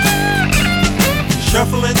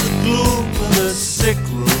 Shuffle in the gloom of the sick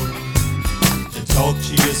room and talk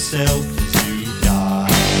to yourself as you die.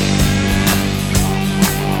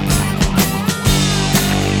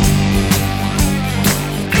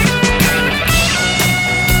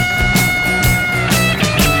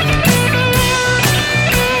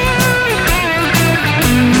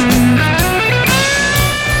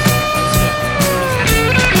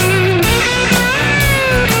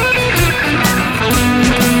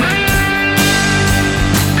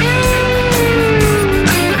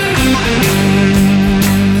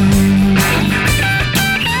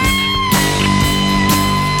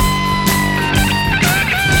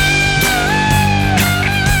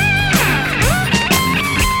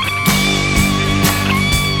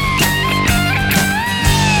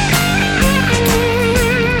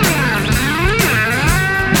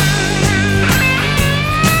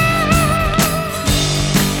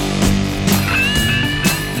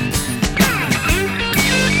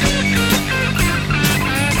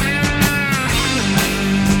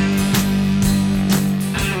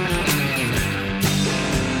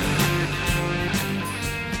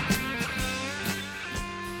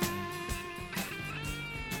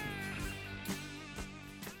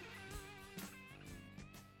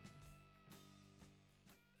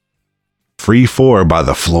 Free 4 by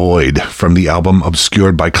The Floyd from the album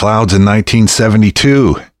Obscured by Clouds in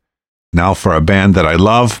 1972. Now for a band that I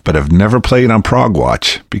love but have never played on Prog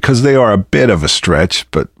Watch because they are a bit of a stretch,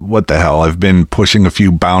 but what the hell, I've been pushing a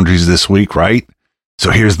few boundaries this week, right?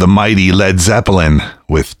 So here's the mighty Led Zeppelin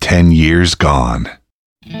with 10 Years Gone.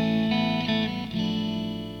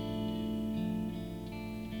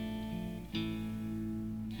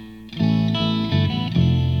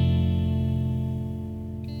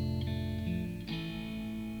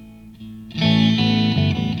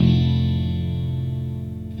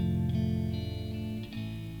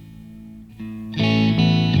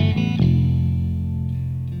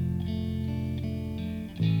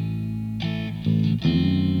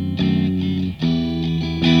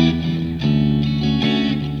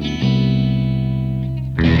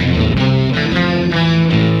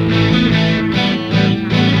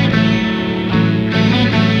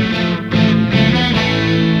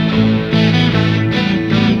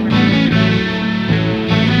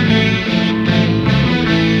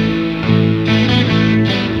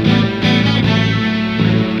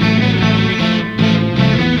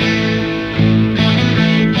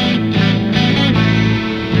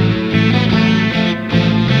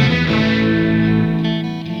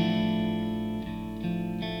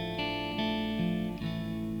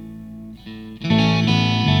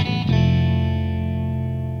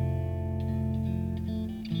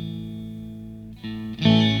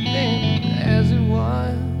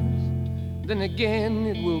 then again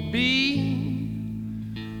it will be.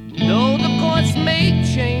 Though the course may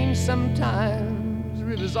change sometimes,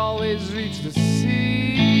 rivers always reach the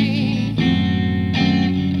sea.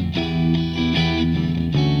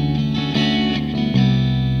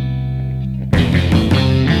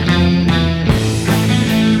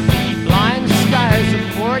 Blind skies of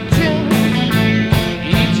fortune,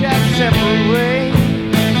 each have separate ways.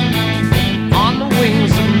 On the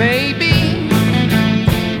wings of maybe,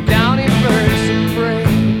 downy birds of prey.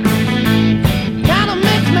 Kinda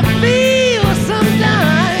makes me feel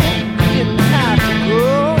sometimes I didn't have to go.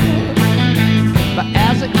 But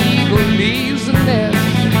as an eagle leaves the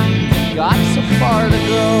nest, got so far to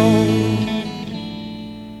go.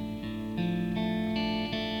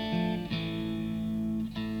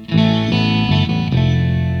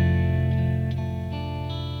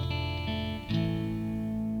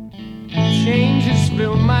 Changes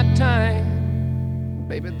fill my time,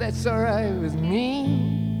 baby, that's alright with me.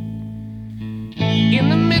 In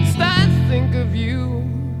the midst I think of you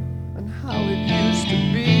and how it used to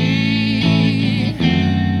be.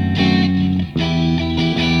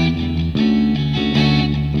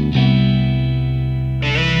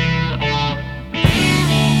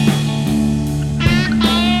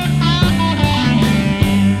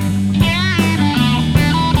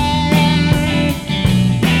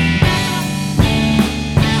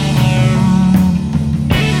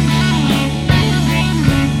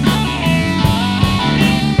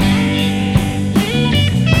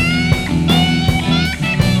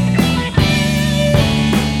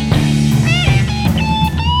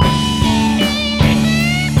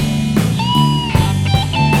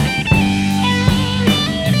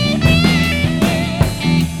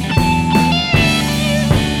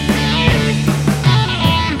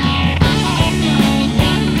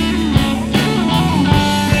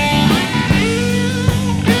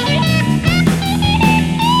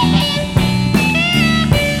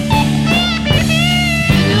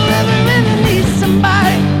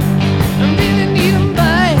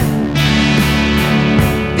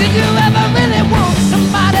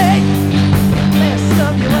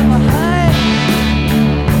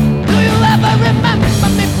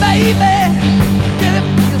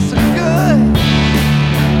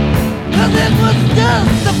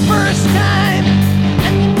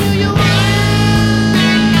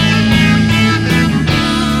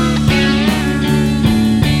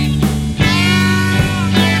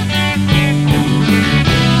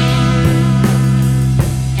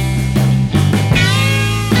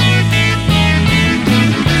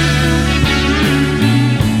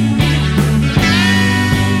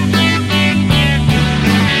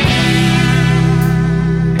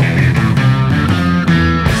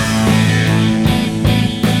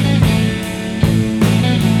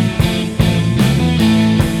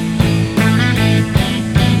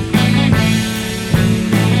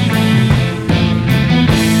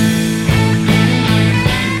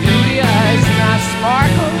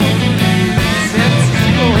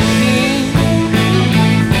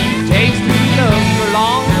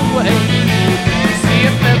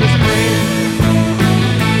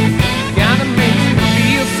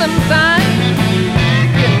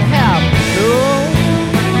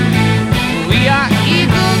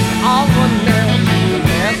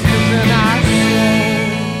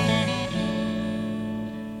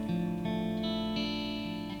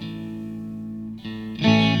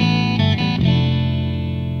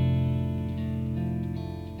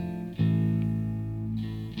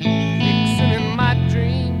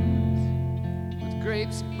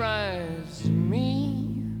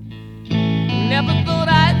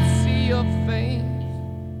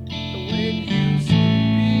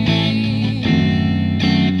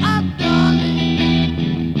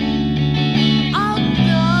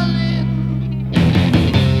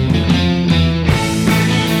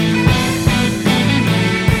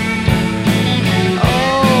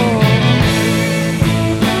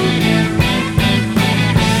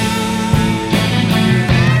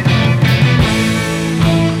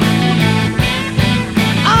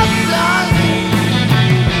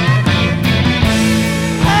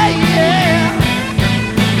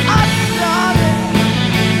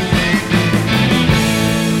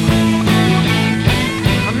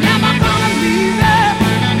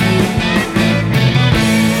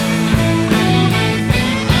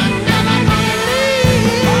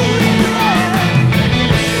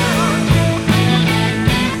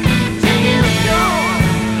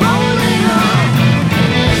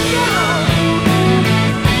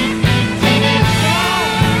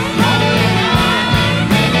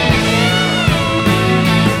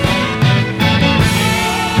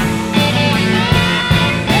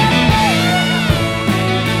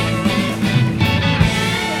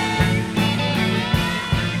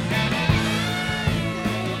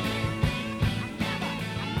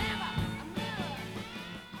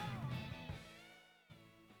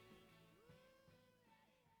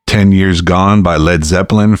 10 Years Gone by Led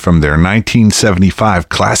Zeppelin from their 1975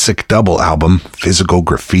 classic double album, Physical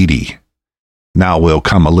Graffiti. Now we'll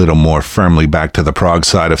come a little more firmly back to the prog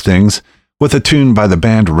side of things with a tune by the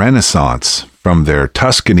band Renaissance from their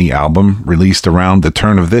Tuscany album released around the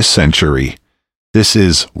turn of this century. This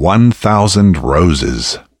is 1000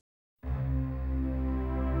 Roses.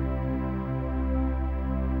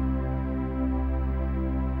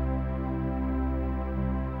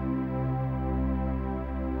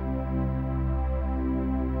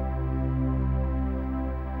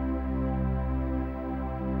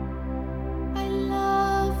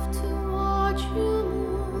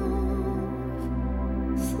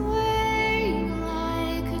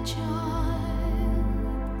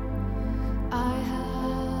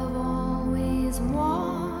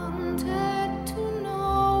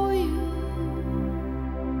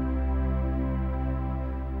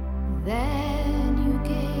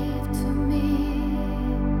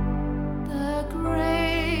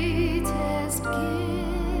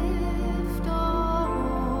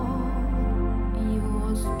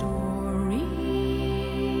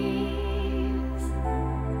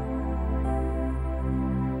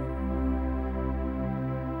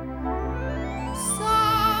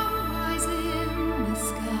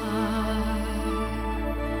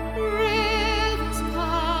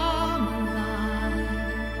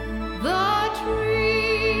 The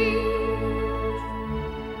tree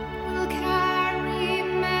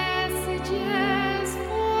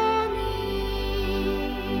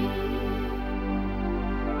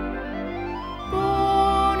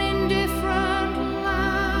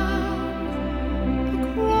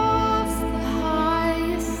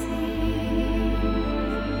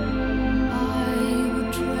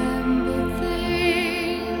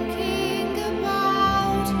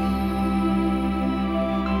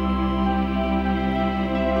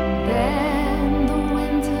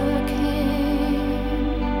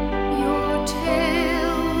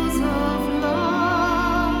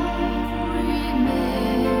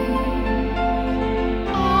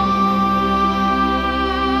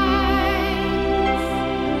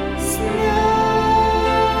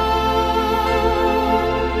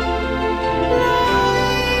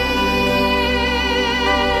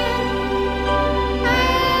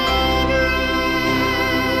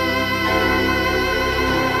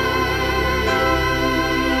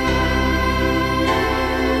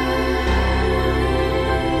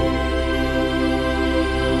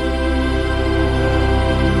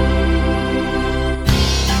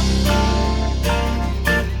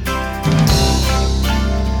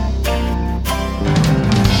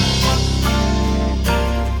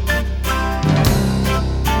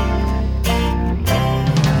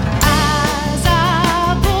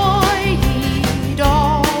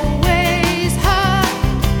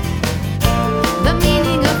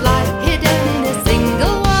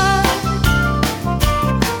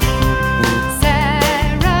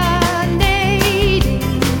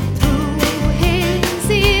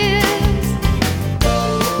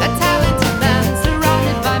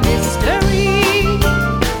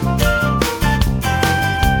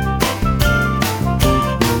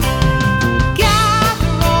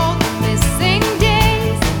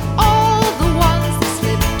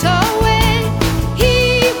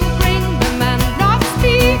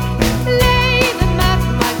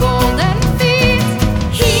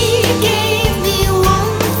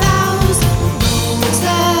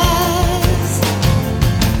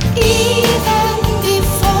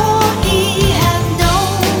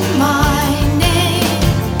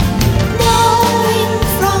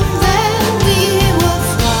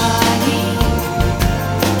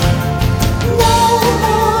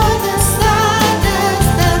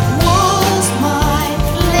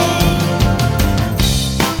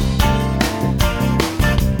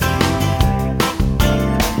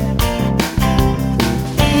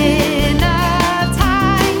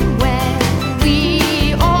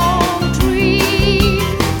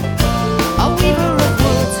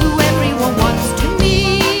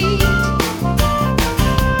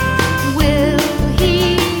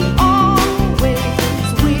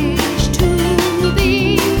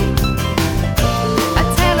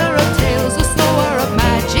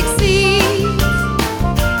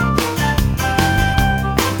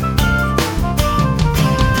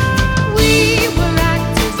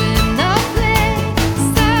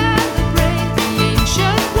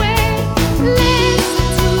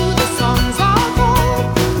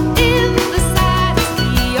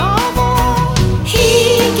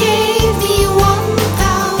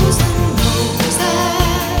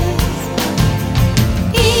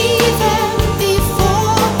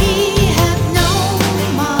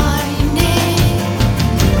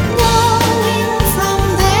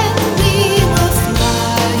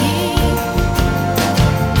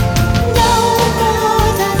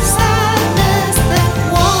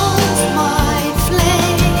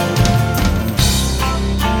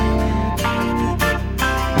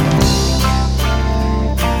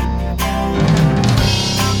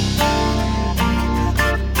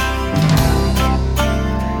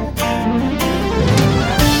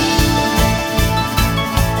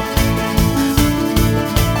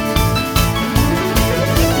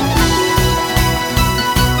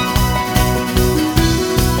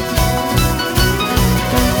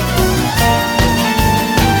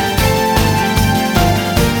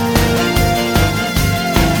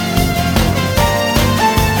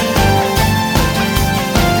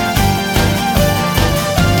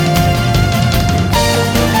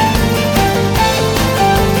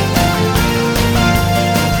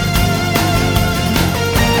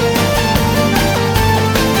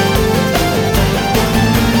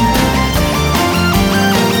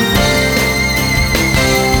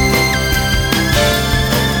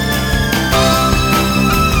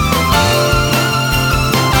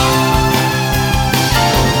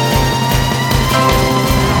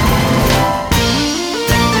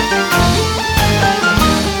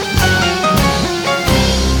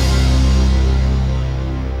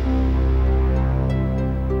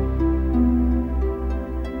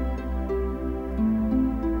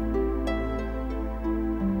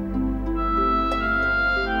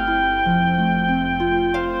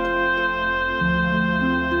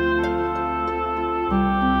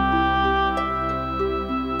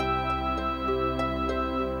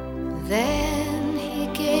Then he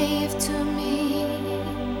gave to me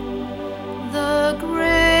the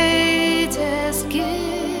greatest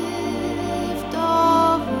gift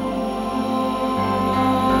of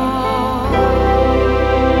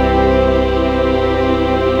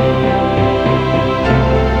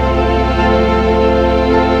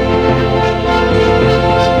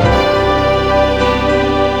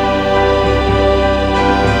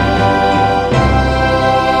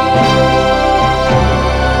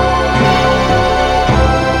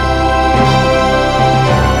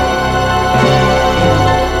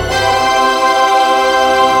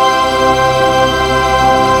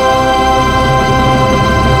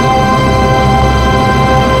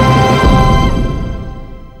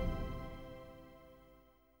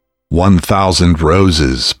 "1,000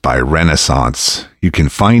 Roses" by Renaissance. You can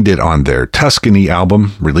find it on their Tuscany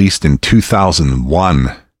album, released in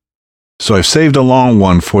 2001. So I've saved a long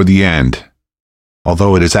one for the end,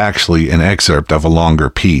 although it is actually an excerpt of a longer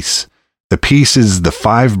piece. The piece is the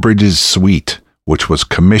Five Bridges Suite, which was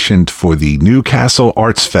commissioned for the Newcastle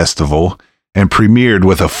Arts Festival and premiered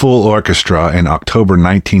with a full orchestra in October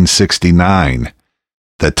 1969.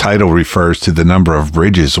 The title refers to the number of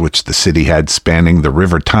bridges which the city had spanning the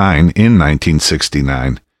River Tyne in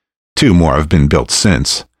 1969. 2 more have been built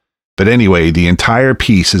since. But anyway, the entire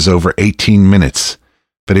piece is over 18 minutes.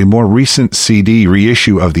 But a more recent CD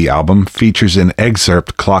reissue of the album features an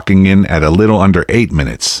excerpt clocking in at a little under 8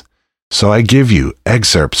 minutes. So I give you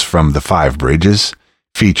excerpts from The Five Bridges,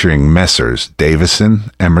 featuring Messrs.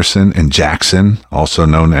 Davison, Emerson, and Jackson, also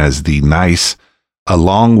known as the Nice,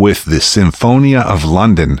 along with the Symphonia of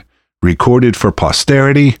London, recorded for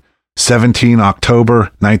posterity, 17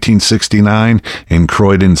 October 1969 in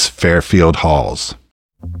Croydon's Fairfield Halls.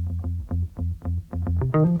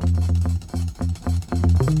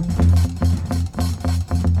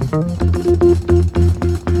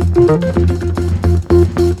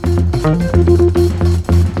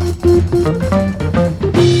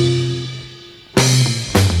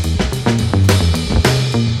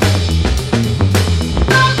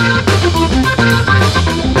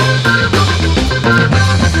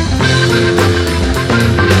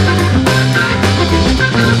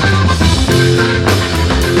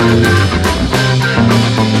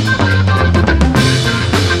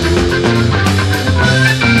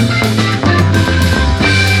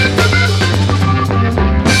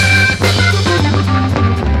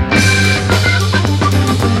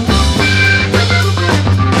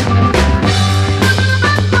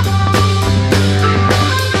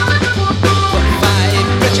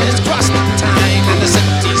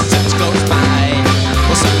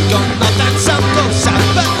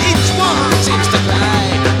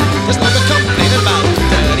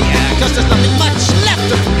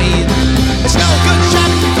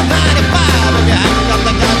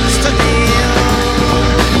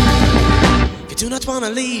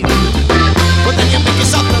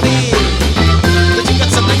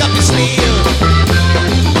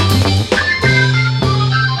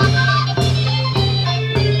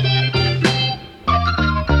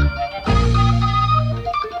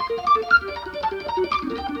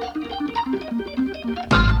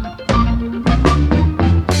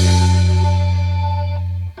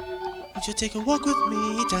 Would you take a walk with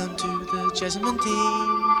me down to the Jessamine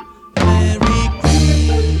Mary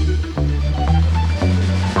Queen?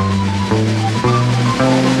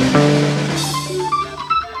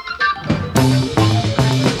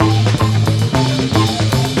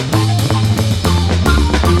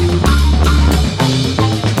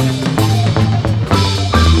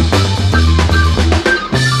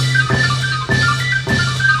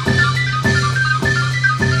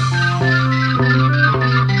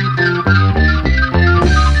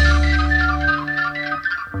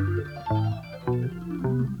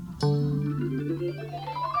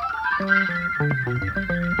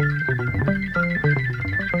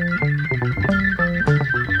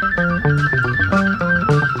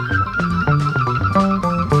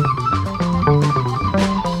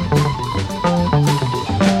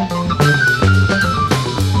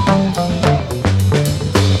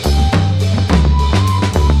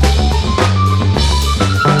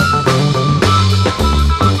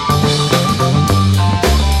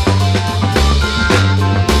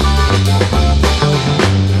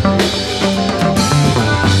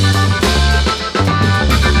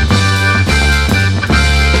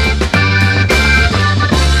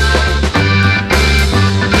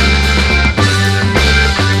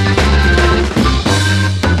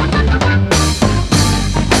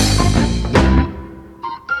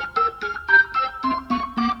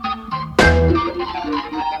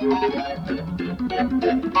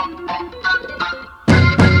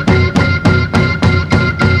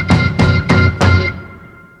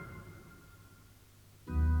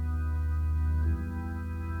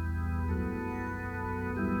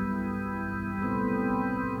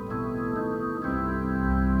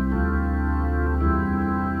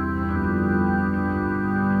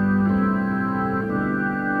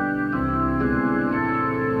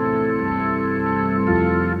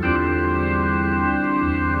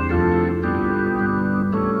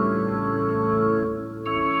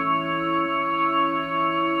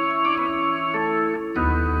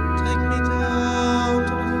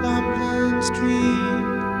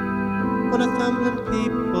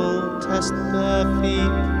 their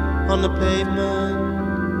feet on the pavement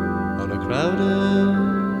on a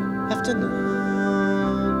crowded afternoon.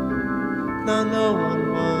 Now no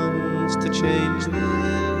one wants to change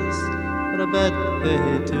this, but I bet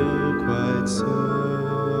they do quite soon.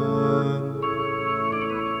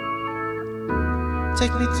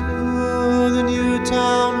 Take me to the new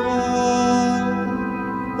town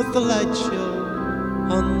hall with the light show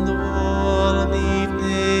on the wall in the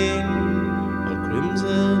evening, all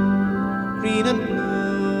crimson, green and blue.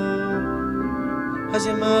 Has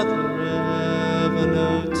your mother ever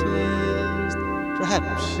noticed?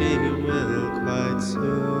 Perhaps she will quite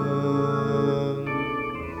soon.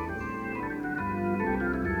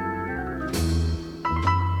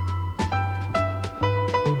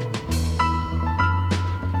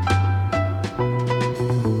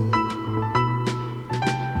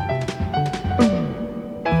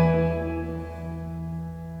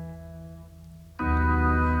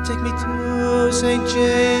 Take me to St.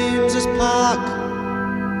 James's Park,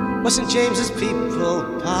 where St. James's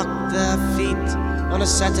people park their feet on a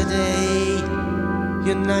Saturday.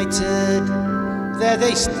 United, there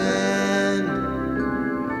they stand.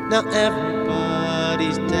 Now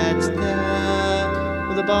everybody's dad's there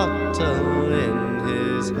with a bottle in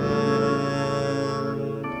his hand.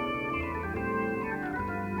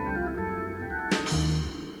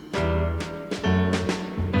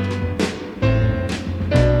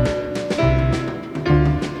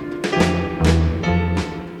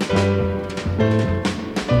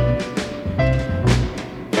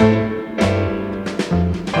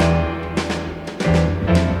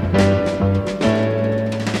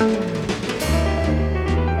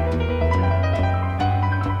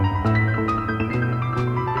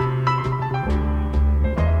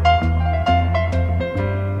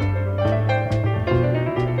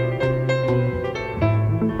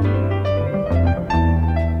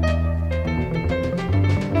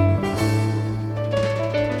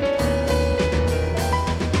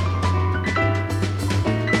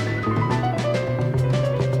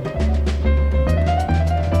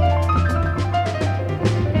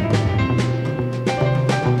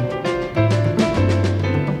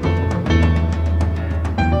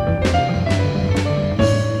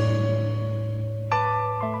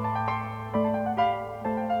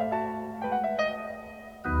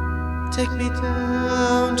 Take me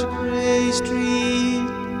down to Grey Street.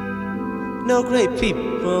 No great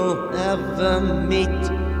people ever meet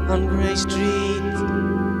on Grey Street.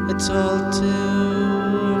 It's all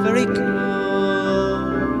too very cool.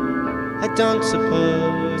 I don't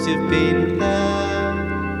suppose you've been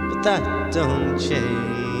there, but that don't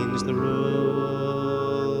change the rule.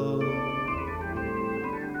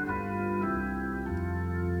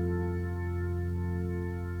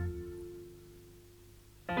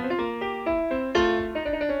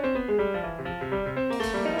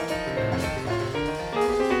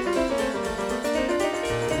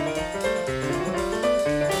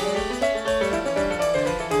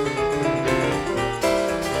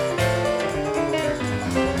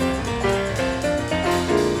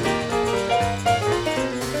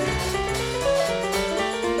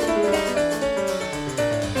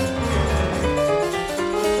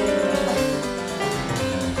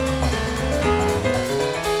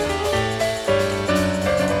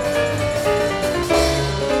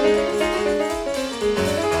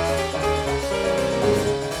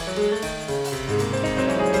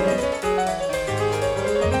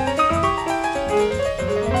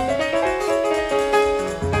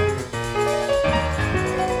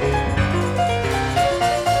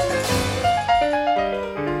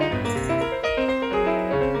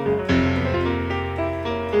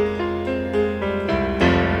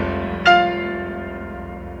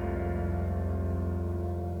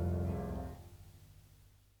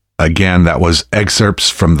 Again, that was excerpts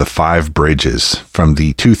from The Five Bridges from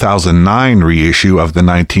the 2009 reissue of the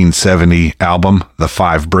 1970 album The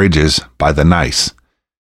Five Bridges by The Nice.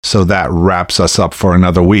 So that wraps us up for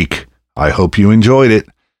another week. I hope you enjoyed it.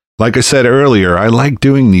 Like I said earlier, I like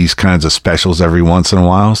doing these kinds of specials every once in a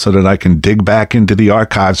while so that I can dig back into the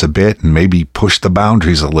archives a bit and maybe push the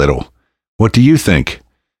boundaries a little. What do you think?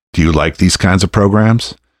 Do you like these kinds of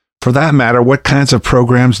programs? For that matter, what kinds of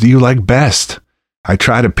programs do you like best? I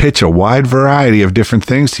try to pitch a wide variety of different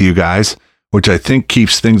things to you guys, which I think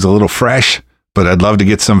keeps things a little fresh, but I'd love to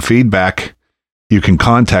get some feedback. You can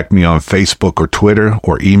contact me on Facebook or Twitter,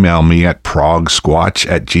 or email me at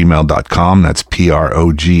progsquatch@gmail.com. That's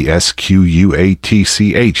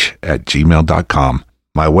PROGSQUATCH@gmail.com.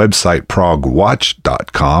 My website,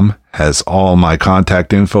 progwatch.com, has all my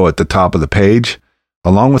contact info at the top of the page,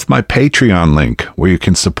 along with my Patreon link, where you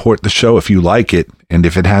can support the show if you like it and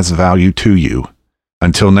if it has value to you.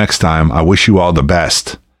 Until next time, I wish you all the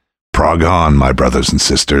best. Prog on, my brothers and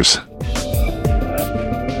sisters.